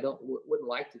money. I wouldn't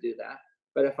like to do that,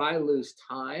 but if I lose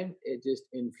time, it just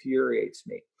infuriates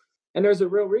me. And there's a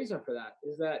real reason for that.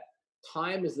 Is that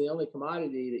time is the only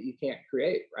commodity that you can't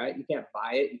create, right? You can't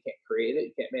buy it, you can't create it,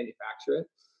 you can't manufacture it.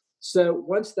 So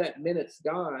once that minute's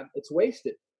gone, it's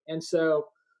wasted. And so,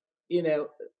 you know,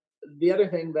 the other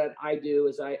thing that I do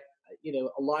is a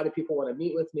lot of people want to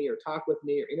meet with me or talk with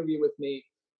me or interview with me.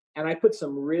 And I put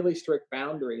some really strict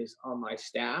boundaries on my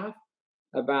staff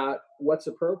about what's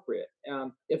appropriate.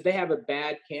 If they have a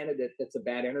bad candidate that's a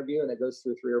bad interview and it goes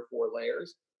through 3 or 4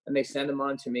 layers and they send them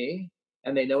on to me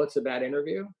and they know it's a bad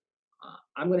interview,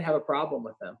 I'm going to have a problem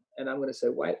with them. And I'm going to say,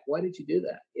 why did you do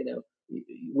that?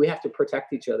 We have to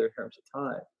protect each other in terms of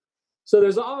time. So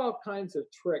there's all kinds of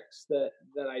tricks that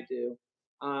I do.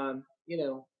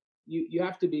 You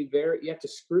have to you have to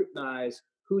scrutinize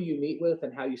who you meet with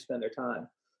and how you spend their time,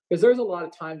 because there's a lot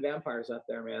of time vampires out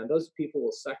there, man. Those people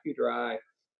will suck you dry.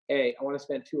 Hey, I want to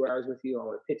spend 2 hours with you. I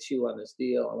want to pitch you on this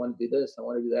deal. I want to do this. I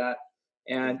want to do that.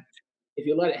 Yeah. And if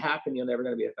you let it happen, you're never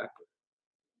going to be effective.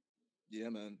 Yeah,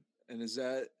 man. And is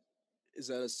that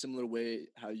a similar way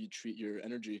how you treat your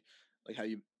energy, like how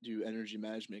you do energy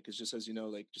management? Because just as you know,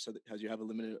 like just as you have a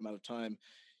limited amount of time,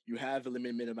 you have a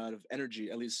limited amount of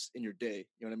energy, at least in your day.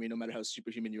 You know what I mean? No matter how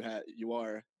superhuman you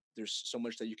are, there's so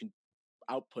much that you can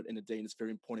output in a day, and it's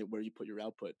very important where you put your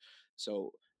output.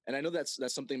 So, and I know that's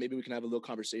something maybe we can have a little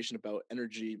conversation about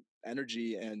energy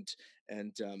and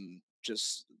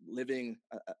just living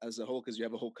as a whole, because you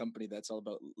have a whole company that's all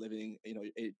about living,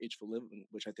 age for living,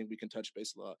 which I think we can touch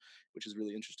base a lot, which is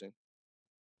really interesting.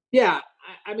 Yeah,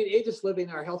 I mean, Aegis Living,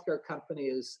 our healthcare company,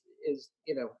 is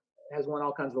has won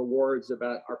all kinds of awards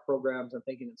about our programs and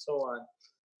thinking and so on.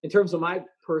 In terms of my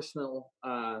personal,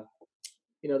 the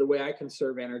way I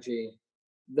conserve energy,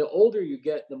 the older you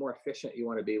get, the more efficient you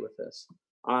want to be with this,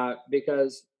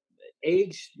 because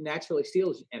age naturally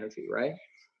steals energy, right?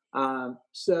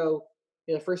 So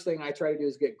the first thing I try to do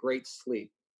is get great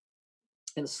sleep.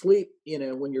 And sleep,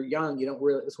 when you're young, you don't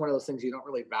really. It's one of those things you don't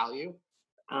really value.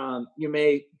 You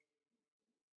may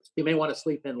You may want to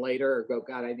sleep in later or go,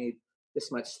 God, I need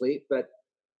this much sleep. But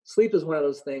sleep is one of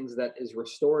those things that is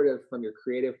restorative from your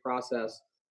creative process.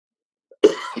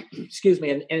 Excuse me.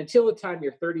 And until the time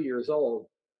you're 30 years old,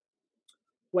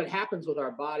 what happens with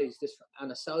our bodies just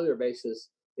on a cellular basis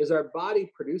is our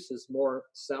body produces more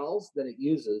cells than it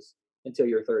uses until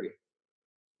you're 30.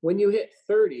 When you hit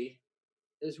 30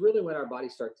 is really when our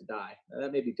bodies start to die. Now,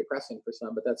 that may be depressing for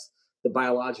some, but that's the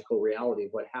biological reality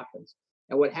of what happens.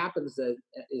 And what happens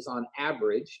is on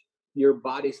average, your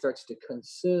body starts to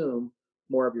consume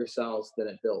more of your cells than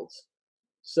it builds.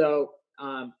 So,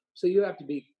 so you have to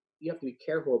be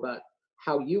careful about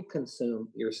how you consume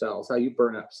your cells, how you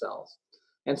burn up cells.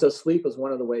 And so sleep is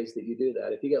one of the ways that you do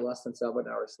that. If you get less than 7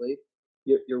 hours sleep,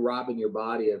 you're robbing your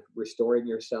body of restoring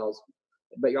your cells,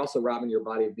 but you're also robbing your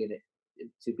body of being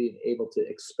able to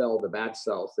expel the bad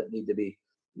cells that need to be,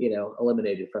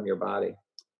 eliminated from your body.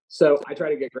 So I try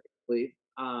to get great sleep.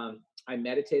 I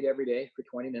meditate every day for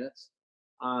 20 minutes.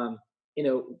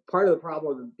 Part of the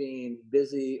problem of being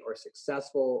busy or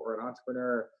successful or an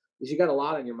entrepreneur is you got a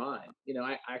lot on your mind.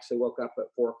 I actually woke up at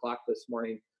 4 o'clock this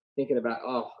morning thinking about,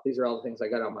 oh, these are all the things I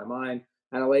got on my mind.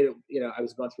 And I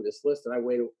was going through this list and I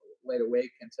laid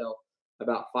awake until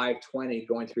about 5:20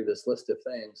 going through this list of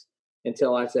things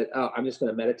until I said, oh, I'm just going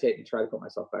to meditate and try to put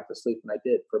myself back to sleep. And I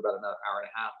did for about another hour and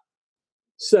a half.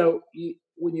 So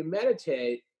when you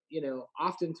meditate,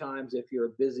 oftentimes if you're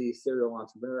a busy serial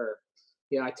entrepreneur,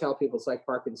 I tell people it's like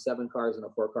parking 7 cars in a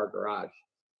 4-car garage.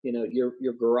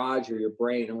 Your garage or your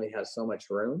brain only has so much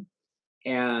room.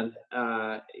 And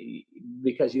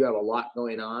because you have a lot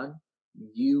going on,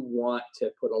 you want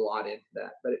to put a lot into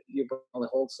that, but you only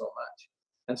hold so much.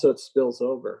 And so it spills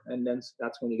over. And then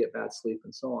that's when you get bad sleep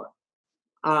and so on.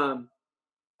 I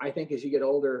think as you get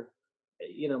older,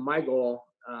 my goal,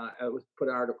 I put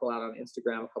an article out on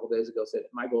Instagram a couple of days ago, said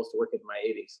my goal is to work in my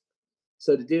 80s.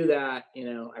 So to do that,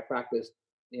 I practice,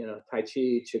 Tai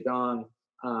Chi, Qigong.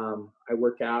 I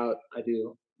work out. I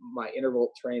do my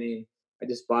interval training. I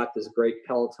just bought this great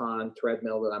Peloton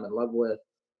treadmill that I'm in love with.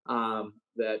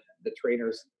 That the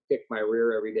trainers kick my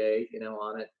rear every day,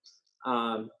 on it.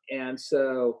 But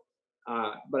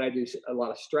I do a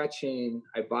lot of stretching.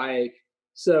 I bike.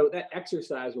 So that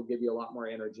exercise will give you a lot more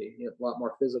energy, a lot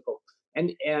more physical.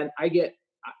 And I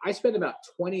spend about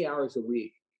 20 hours a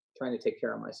week trying to take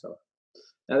care of myself.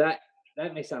 Now that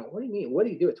may sound, what do you mean? What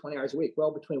do you do at 20 hours a week?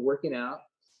 Well, between working out,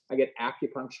 I get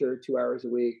acupuncture 2 hours a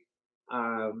week.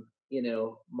 My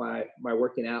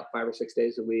working out 5 or 6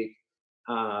 days a week,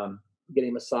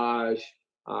 getting massage.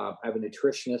 I have a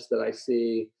nutritionist that I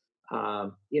see.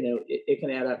 It can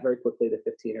add up very quickly to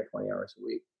 15 or 20 hours a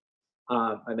week.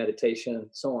 My meditation,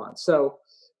 so on. So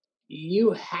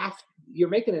you're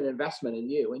making an investment in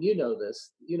you, and you know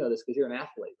this because you're an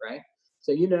athlete, right?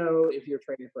 So if you're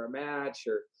training for a match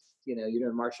or you're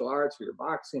doing martial arts or you're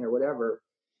boxing or whatever,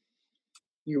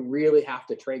 you really have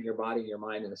to train your body and your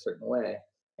mind in a certain way,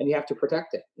 and you have to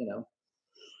protect it. You're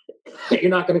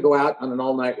not going to go out on an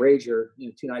all-night rager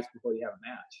 2 nights before you have a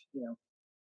match.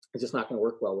 It's just not going to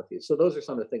work well with you. So those are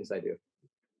some of the things I do.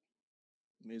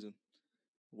 Amazing.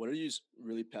 What are you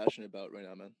really passionate about right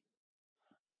now, man?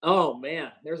 Oh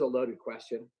man, there's a loaded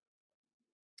question.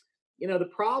 The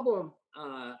problem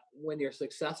when you're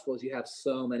successful is you have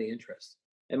so many interests,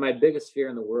 and my biggest fear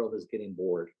in the world is getting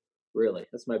bored. Really,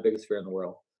 that's my biggest fear in the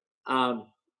world. Um,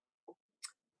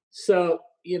 so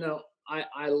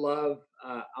I love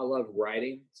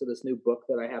writing. So this new book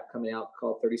that I have coming out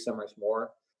called 30 Summers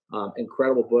More,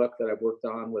 incredible book that I've worked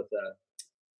on with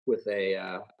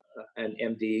an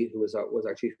MD who was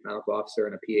our chief medical officer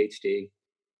and a PhD.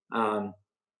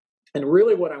 And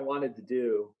really, what I wanted to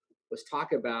do was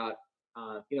talk about.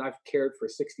 I've cared for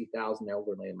 60,000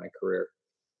 elderly in my career,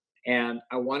 and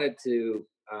I wanted to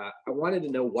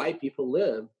know why people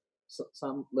live.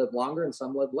 Some live longer and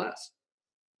some live less.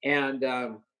 And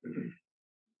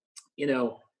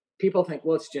people think,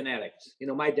 well, it's genetics.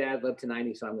 My dad lived to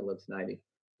 90, so I'm going to live to 90.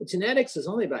 But genetics is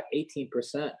only about 18%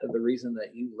 of the reason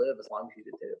that you live as long as you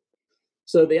do.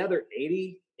 So the other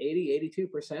 82%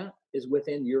 is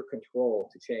within your control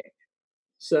to change.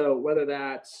 So whether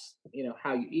that's,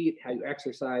 how you eat, how you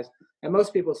exercise, and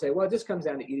most people say, well, it just comes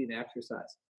down to eating and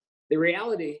exercise. The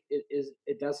reality is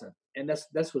it doesn't. And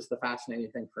that's what's the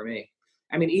fascinating thing for me.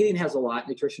 I mean, eating has a lot,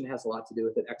 nutrition has a lot to do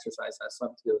with it, exercise has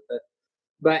something to do with it.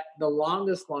 But the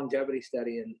longest longevity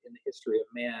study in the history of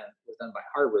man was done by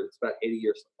Harvard. It's about 80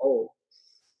 years old.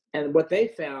 And what they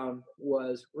found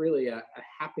was really a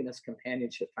happiness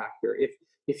companionship factor.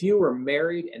 If you were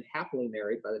married and happily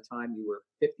married by the time you were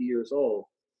 50 years old,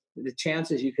 the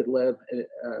chances you could live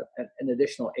an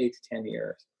additional 8 to 10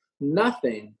 years.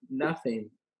 Nothing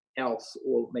else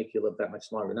will make you live that much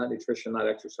longer. Not nutrition, not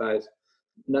exercise,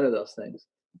 none of those things.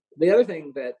 The other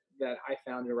thing that I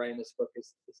found in writing this book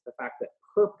is the fact that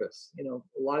purpose,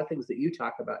 a lot of things that you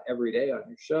talk about every day on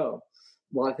your show,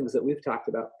 a lot of things that we've talked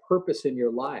about, purpose in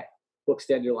your life will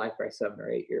extend your life by 7 or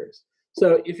 8 years.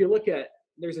 So if you look at,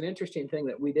 there's an interesting thing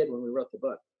that we did when we wrote the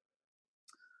book.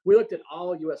 We looked at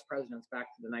all US presidents back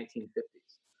to the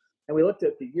 1950s. And we looked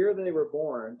at the year they were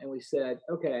born and we said,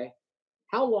 okay,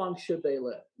 how long should they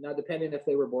live? Now, depending if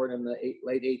they were born in the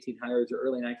late 1800s or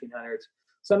early 1900s,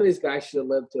 some of these guys should have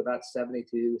lived to about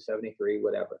 72, 73,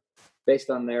 whatever, based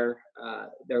on their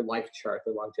life chart,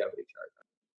 their longevity chart.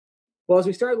 Well, as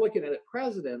we started looking at it,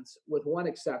 presidents, with one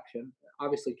exception,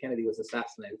 obviously Kennedy was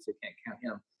assassinated, so you can't count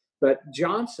him, but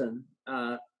Johnson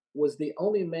was the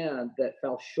only man that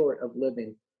fell short of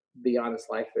living beyond his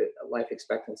life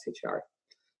expectancy chart.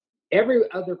 Every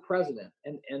other president,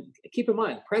 and keep in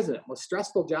mind, president, most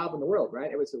stressful job in the world,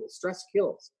 right? It was stress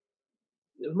kills.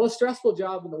 The most stressful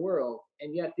job in the world,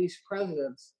 and yet these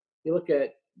presidents, you look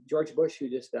at George Bush, who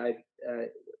just died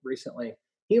recently,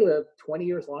 he lived 20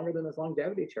 years longer than his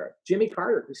longevity chart. Jimmy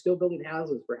Carter, who's still building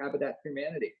houses for Habitat for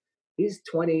Humanity, he's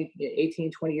 20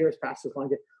 years past his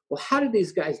longevity. Well, how did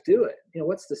these guys do it?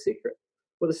 What's the secret?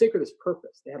 Well, the secret is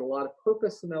purpose. They had a lot of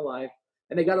purpose in their life,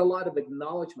 and they got a lot of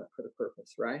acknowledgement for the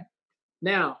purpose, right?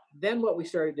 Now, then what we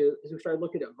started to do is we started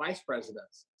looking at vice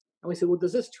presidents. And we said, well,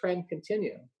 does this trend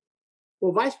continue?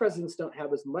 Well, vice presidents don't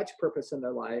have as much purpose in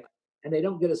their life, and they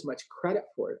don't get as much credit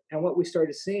for it. And what we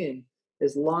started seeing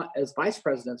is as vice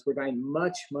presidents, we're dying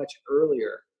much, much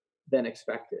earlier than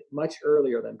expected, much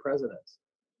earlier than presidents.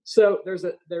 So there's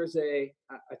a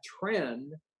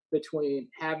trend between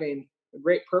having a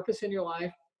great purpose in your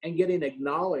life and getting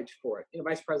acknowledged for it.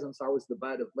 Vice presidents are always the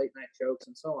butt of late night jokes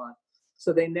and so on.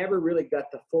 So they never really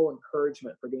got the full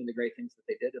encouragement for doing the great things that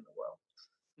they did in the world.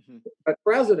 Mm-hmm. But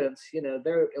presidents,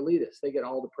 they're elitists. They get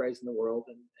all the praise in the world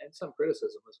and some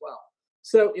criticism as well.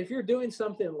 So if you're doing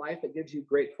something in life that gives you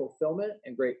great fulfillment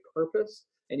and great purpose,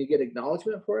 and you get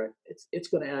acknowledgement for it, it's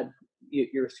going to add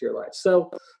years to your life. So,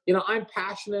 I'm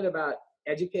passionate about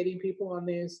educating people on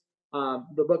these.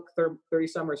 The book 30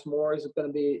 Summers More it's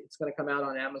going to come out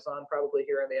on Amazon probably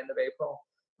here at the end of April.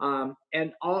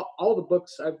 And all the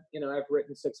books I've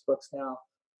written 6 books now.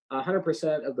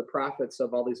 100% of the profits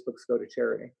of all these books go to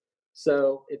charity.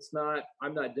 So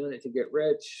I'm not doing it to get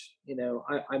rich.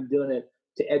 I'm doing it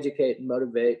to educate and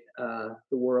motivate the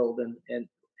world and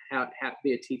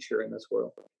be a teacher in this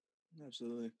world.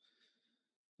 Absolutely.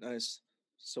 Nice.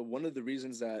 So one of the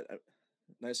reasons that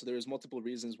so there was multiple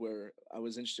reasons where I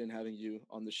was interested in having you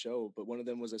on the show, but one of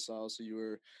them was I saw also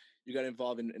you got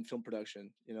involved in film production,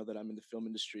 that I'm in the film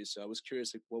industry. So I was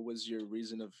curious, what was your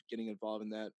reason of getting involved in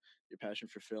that, your passion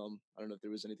for film? I don't know if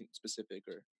there was anything specific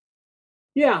or.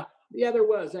 Yeah, there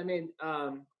was. I mean,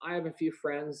 I have a few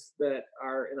friends that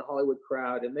are in the Hollywood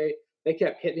crowd, and they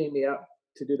kept hitting me up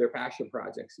to do their passion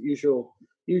projects,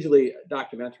 usually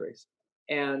documentaries.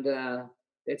 And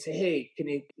they'd say, hey, can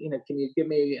you give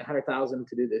me 100,000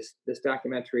 to do this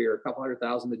documentary, or a couple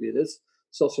 100,000 to do this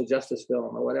social justice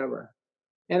film or whatever.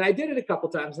 And I did it a couple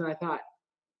times, and I thought,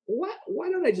 why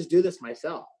don't I just do this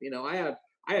myself?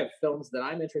 I have films that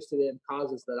I'm interested in,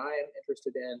 causes that I am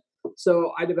interested in.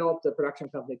 So I developed a production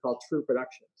company called True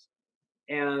Productions,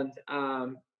 and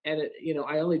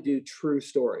I only do true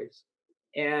stories.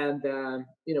 And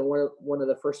one of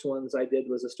the first ones I did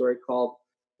was a story called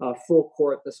Full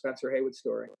Court: The Spencer Haywood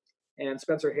Story. And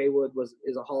Spencer Haywood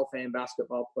is a Hall of Fame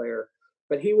basketball player,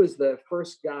 but he was the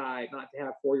first guy not to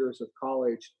have 4 years of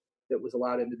college that was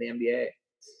allowed into the NBA.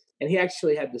 And he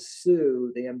actually had to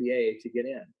sue the NBA to get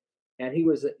in. And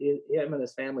him and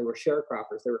his family were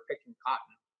sharecroppers. They were picking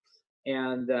cotton,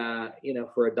 and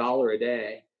for $1 a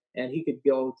day. And he could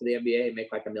go to the NBA and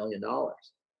make like $1 million.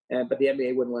 But the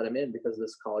NBA wouldn't let him in because of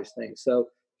this college thing. So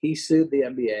he sued the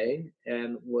NBA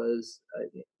and was,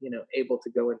 able to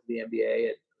go into the NBA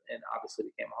and obviously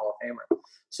became a Hall of Famer.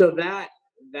 So that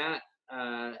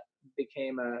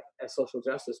became a social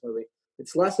justice movie.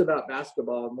 It's less about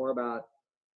basketball and more about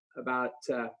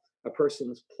a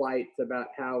person's plight, about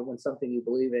how when something you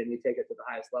believe in, you take it to the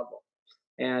highest level.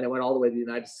 And it went all the way to the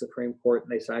United Supreme Court,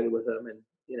 and they sided with him, and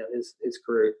his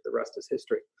career, the rest is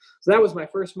history. So that was my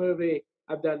first movie.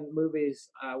 I've done movies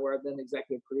where I've been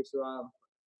executive producer on.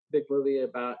 Big movie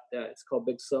about it's called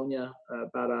Big Sonia,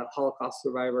 about a Holocaust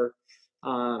survivor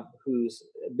who's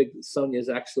Big Sonia is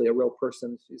actually a real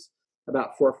person. She's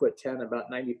about 4'10", about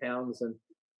 90 pounds, and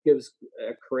gives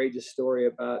a courageous story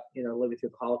about living through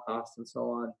the Holocaust and so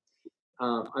on.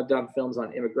 I've done films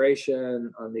on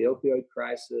immigration, on the opioid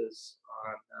crisis,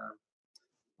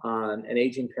 on an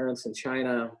aging parents in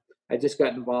China. I just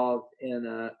got involved in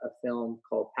a film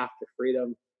called Path to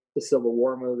Freedom, the Civil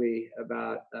War movie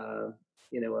about a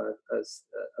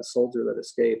soldier that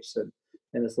escapes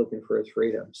and is looking for his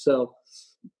freedom. So,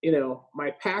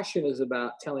 my passion is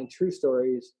about telling true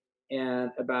stories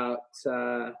and about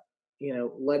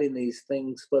letting these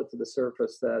things float to the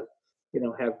surface that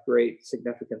have great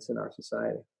significance in our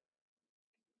society.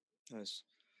 Nice.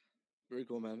 Very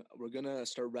cool, man. We're gonna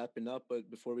start wrapping up, but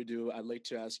before we do, I'd like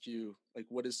to ask you, like,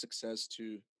 what is success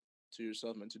to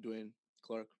yourself, man, to Dwayne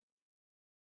Clark?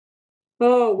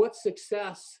 Oh, what's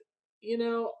success?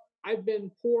 I've been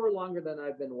poor longer than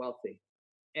I've been wealthy.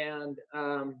 And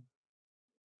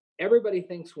everybody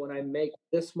thinks when I make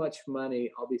this much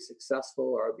money, I'll be successful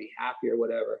or I'll be happy or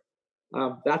whatever.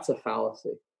 That's a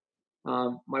fallacy.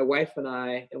 My wife and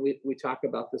I, and we talk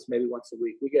about this maybe once a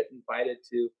week, we get invited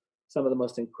to some of the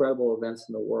most incredible events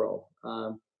in the world.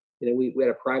 We had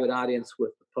a private audience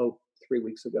with the Pope 3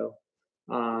 weeks ago.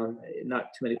 Not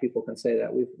too many people can say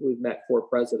that. We've met 4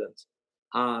 presidents.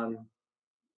 But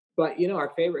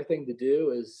our favorite thing to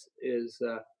do is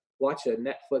watch a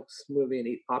Netflix movie and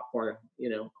eat popcorn,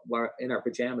 while in our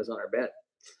pajamas on our bed.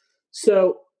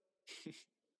 So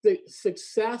the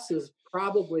success is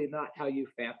probably not how you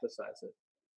fantasize it.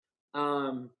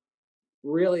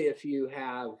 Really, if you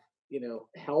have,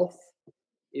 health,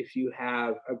 if you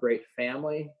have a great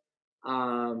family,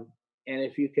 and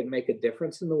if you can make a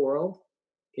difference in the world,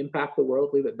 impact the world,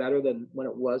 leave it better than when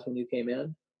it was when you came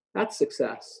in, that's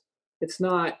success. It's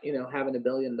not, having $1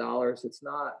 billion. It's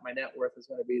not my net worth is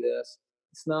going to be this.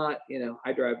 It's not,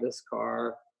 I drive this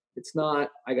car. It's not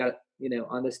I got,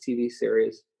 on this TV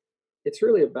series. It's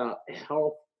really about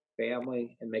health,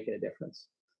 family, and making a difference.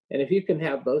 And if you can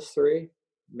have those three,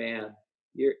 man,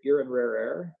 you're in rare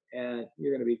air, and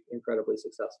you're going to be incredibly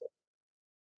successful.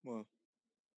 Well,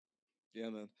 yeah,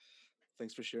 man.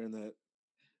 Thanks for sharing that.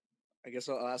 I guess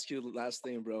I'll ask you the last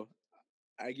thing, bro.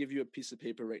 I give you a piece of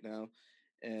paper right now,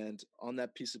 and on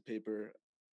that piece of paper,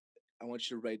 I want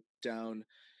you to write down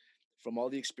from all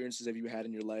the experiences that you had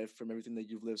in your life, from everything that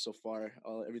you've lived so far,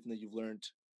 everything that you've learned.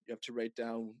 You have to write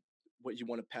down what you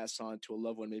want to pass on to a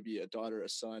loved one, maybe a daughter, a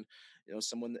son,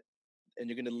 someone, and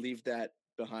you're going to leave that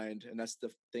behind. And that's the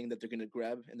thing that they're going to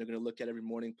grab and they're going to look at every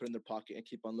morning, put in their pocket, and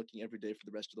keep on looking every day for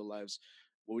the rest of their lives.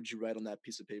 What would you write on that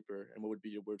piece of paper, and what would be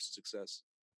your words of success?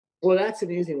 Well, that's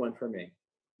an easy one for me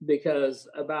because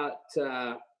about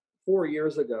 4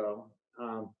 years ago,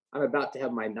 I'm about to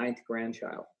have my ninth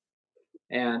grandchild.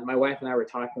 And my wife and I were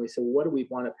talking. We said, "What do we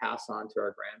want to pass on to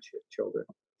our grandchildren?"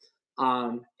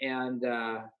 Um, and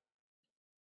uh,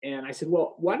 and I said,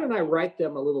 "Well, why don't I write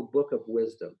them a little book of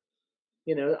wisdom?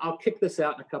 I'll kick this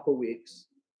out in a couple weeks,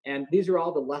 and these are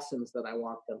all the lessons that I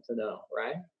want them to know,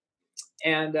 right?"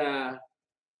 And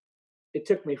it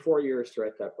took me 4 years to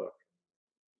write that book.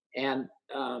 And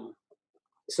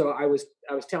so I was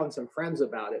telling some friends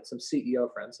about it, some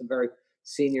CEO friends, some very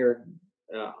senior,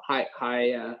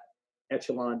 high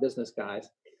echelon business guys.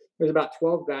 There's about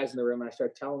 12 guys in the room, and I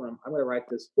started telling them I'm going to write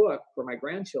this book for my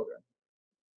grandchildren.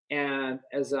 And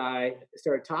as I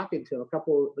started talking to them, a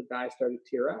couple of the guys started to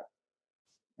tear up.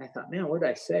 And I thought, man, what did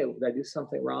I say? Did I do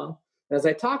something wrong? And as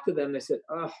I talked to them, they said,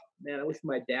 "Oh man, I wish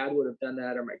my dad would have done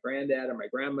that, or my granddad, or my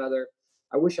grandmother.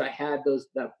 I wish I had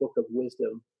that book of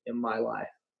wisdom in my life."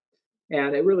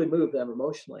 And it really moved them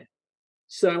emotionally.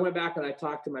 So I went back and I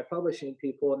talked to my publishing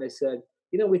people, and they said,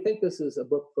 "We think this is a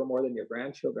book for more than your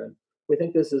grandchildren. We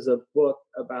think this is a book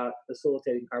about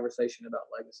facilitating conversation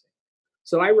about legacy."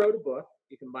 So I wrote a book.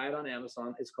 You can buy it on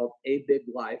Amazon. It's called A Big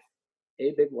Life,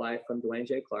 A Big Life from Dwayne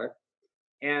J. Clark.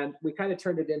 And we kind of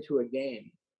turned it into a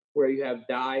game where you have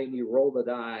die and you roll the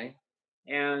die,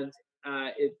 and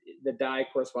the die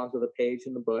corresponds with a page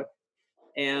in the book,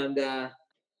 and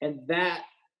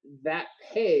that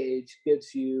page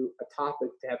gives you a topic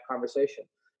to have conversation.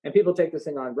 And people take this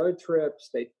thing on road trips.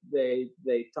 They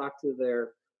talk to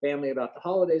their family about the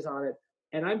holidays on it.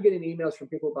 And I'm getting emails from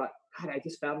people about, God, I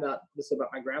just found out this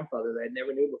about my grandfather that I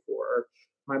never knew before. Or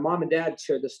my mom and dad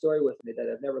shared this story with me that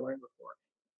I've never learned before.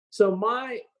 So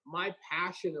my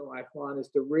passion in life, Juan, is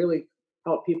to really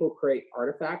help people create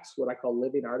artifacts, what I call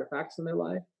living artifacts in their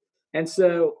life. And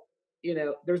so,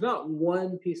 there's not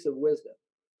one piece of wisdom,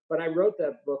 but I wrote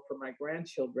that book for my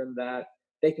grandchildren that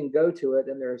they can go to it,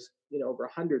 and there's over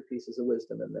 100 pieces of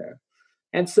wisdom in there.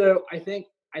 And so I think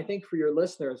for your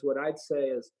listeners, what I'd say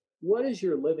is, what is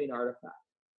your living artifact?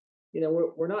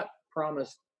 We're not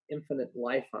promised infinite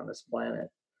life on this planet.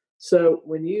 So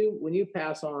when you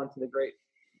pass on to the great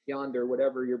yonder,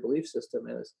 whatever your belief system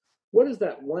is, what is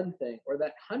that one thing or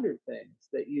that 100 things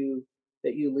that you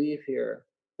leave here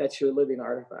that's your living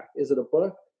artifact? Is it a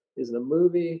book? Is it a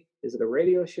movie? Is it a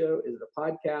radio show? Is it a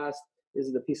podcast? Is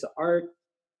it a piece of art?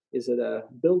 Is it a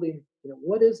building?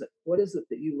 What is it? What is it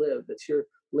that you live that's your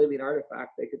living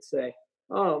artifact? They could say,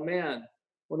 oh man,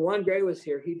 when Juan Gray was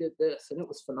here, he did this and it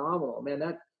was phenomenal. Man,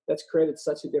 that's created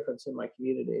such a difference in my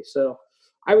community. So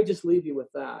I would just leave you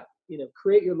with that.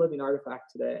 Create your living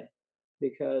artifact today,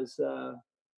 because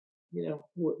we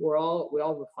all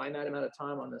have a finite amount of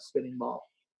time on this spinning ball.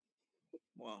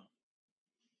 Wow.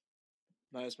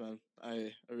 Nice, man.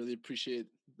 I really appreciate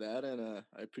that, and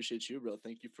I appreciate you, bro.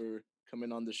 Thank you for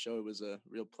coming on the show. It was a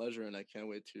real pleasure, and I can't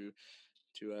wait to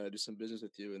do some business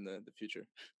with you in the future.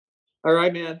 All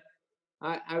right, man.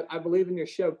 I believe in your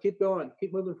show. Keep going.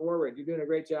 Keep moving forward. You're doing a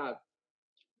great job.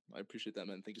 I appreciate that,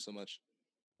 man. Thank you so much.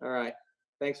 All right.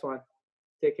 Thanks, Juan.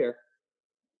 Take care.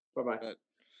 Bye-bye. Bye.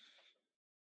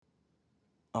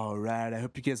 All right, I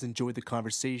hope you guys enjoyed the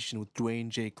conversation with Dwayne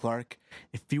J. Clark.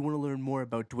 If you want to learn more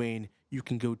about Dwayne, you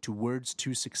can go to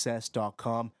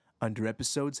words2success.com under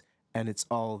episodes, and it's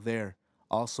all there.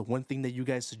 Also, one thing that you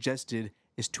guys suggested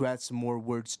is to add some more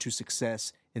words to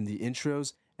success in the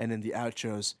intros and in the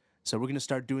outros. So we're going to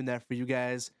start doing that for you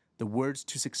guys. The words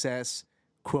to success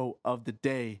quote of the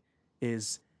day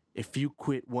is, if you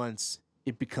quit once,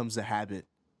 it becomes a habit.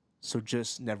 So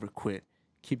just never quit.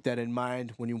 Keep that in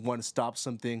mind when you want to stop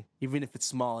something. Even if it's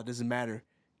small, it doesn't matter.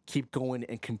 Keep going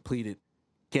and complete it.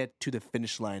 Get to the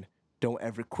finish line. Don't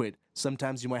ever quit.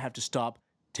 Sometimes you might have to stop,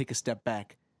 take a step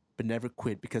back, but never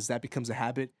quit, because that becomes a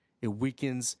habit. It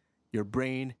weakens your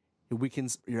brain. It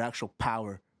weakens your actual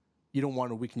power. You don't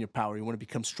want to weaken your power. You want to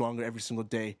become stronger every single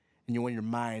day, and you want your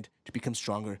mind to become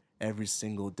stronger every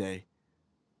single day.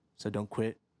 So don't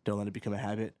quit. Don't let it become a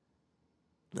habit.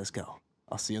 Let's go.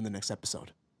 I'll see you in the next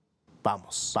episode.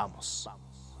 Vamos, vamos, vamos.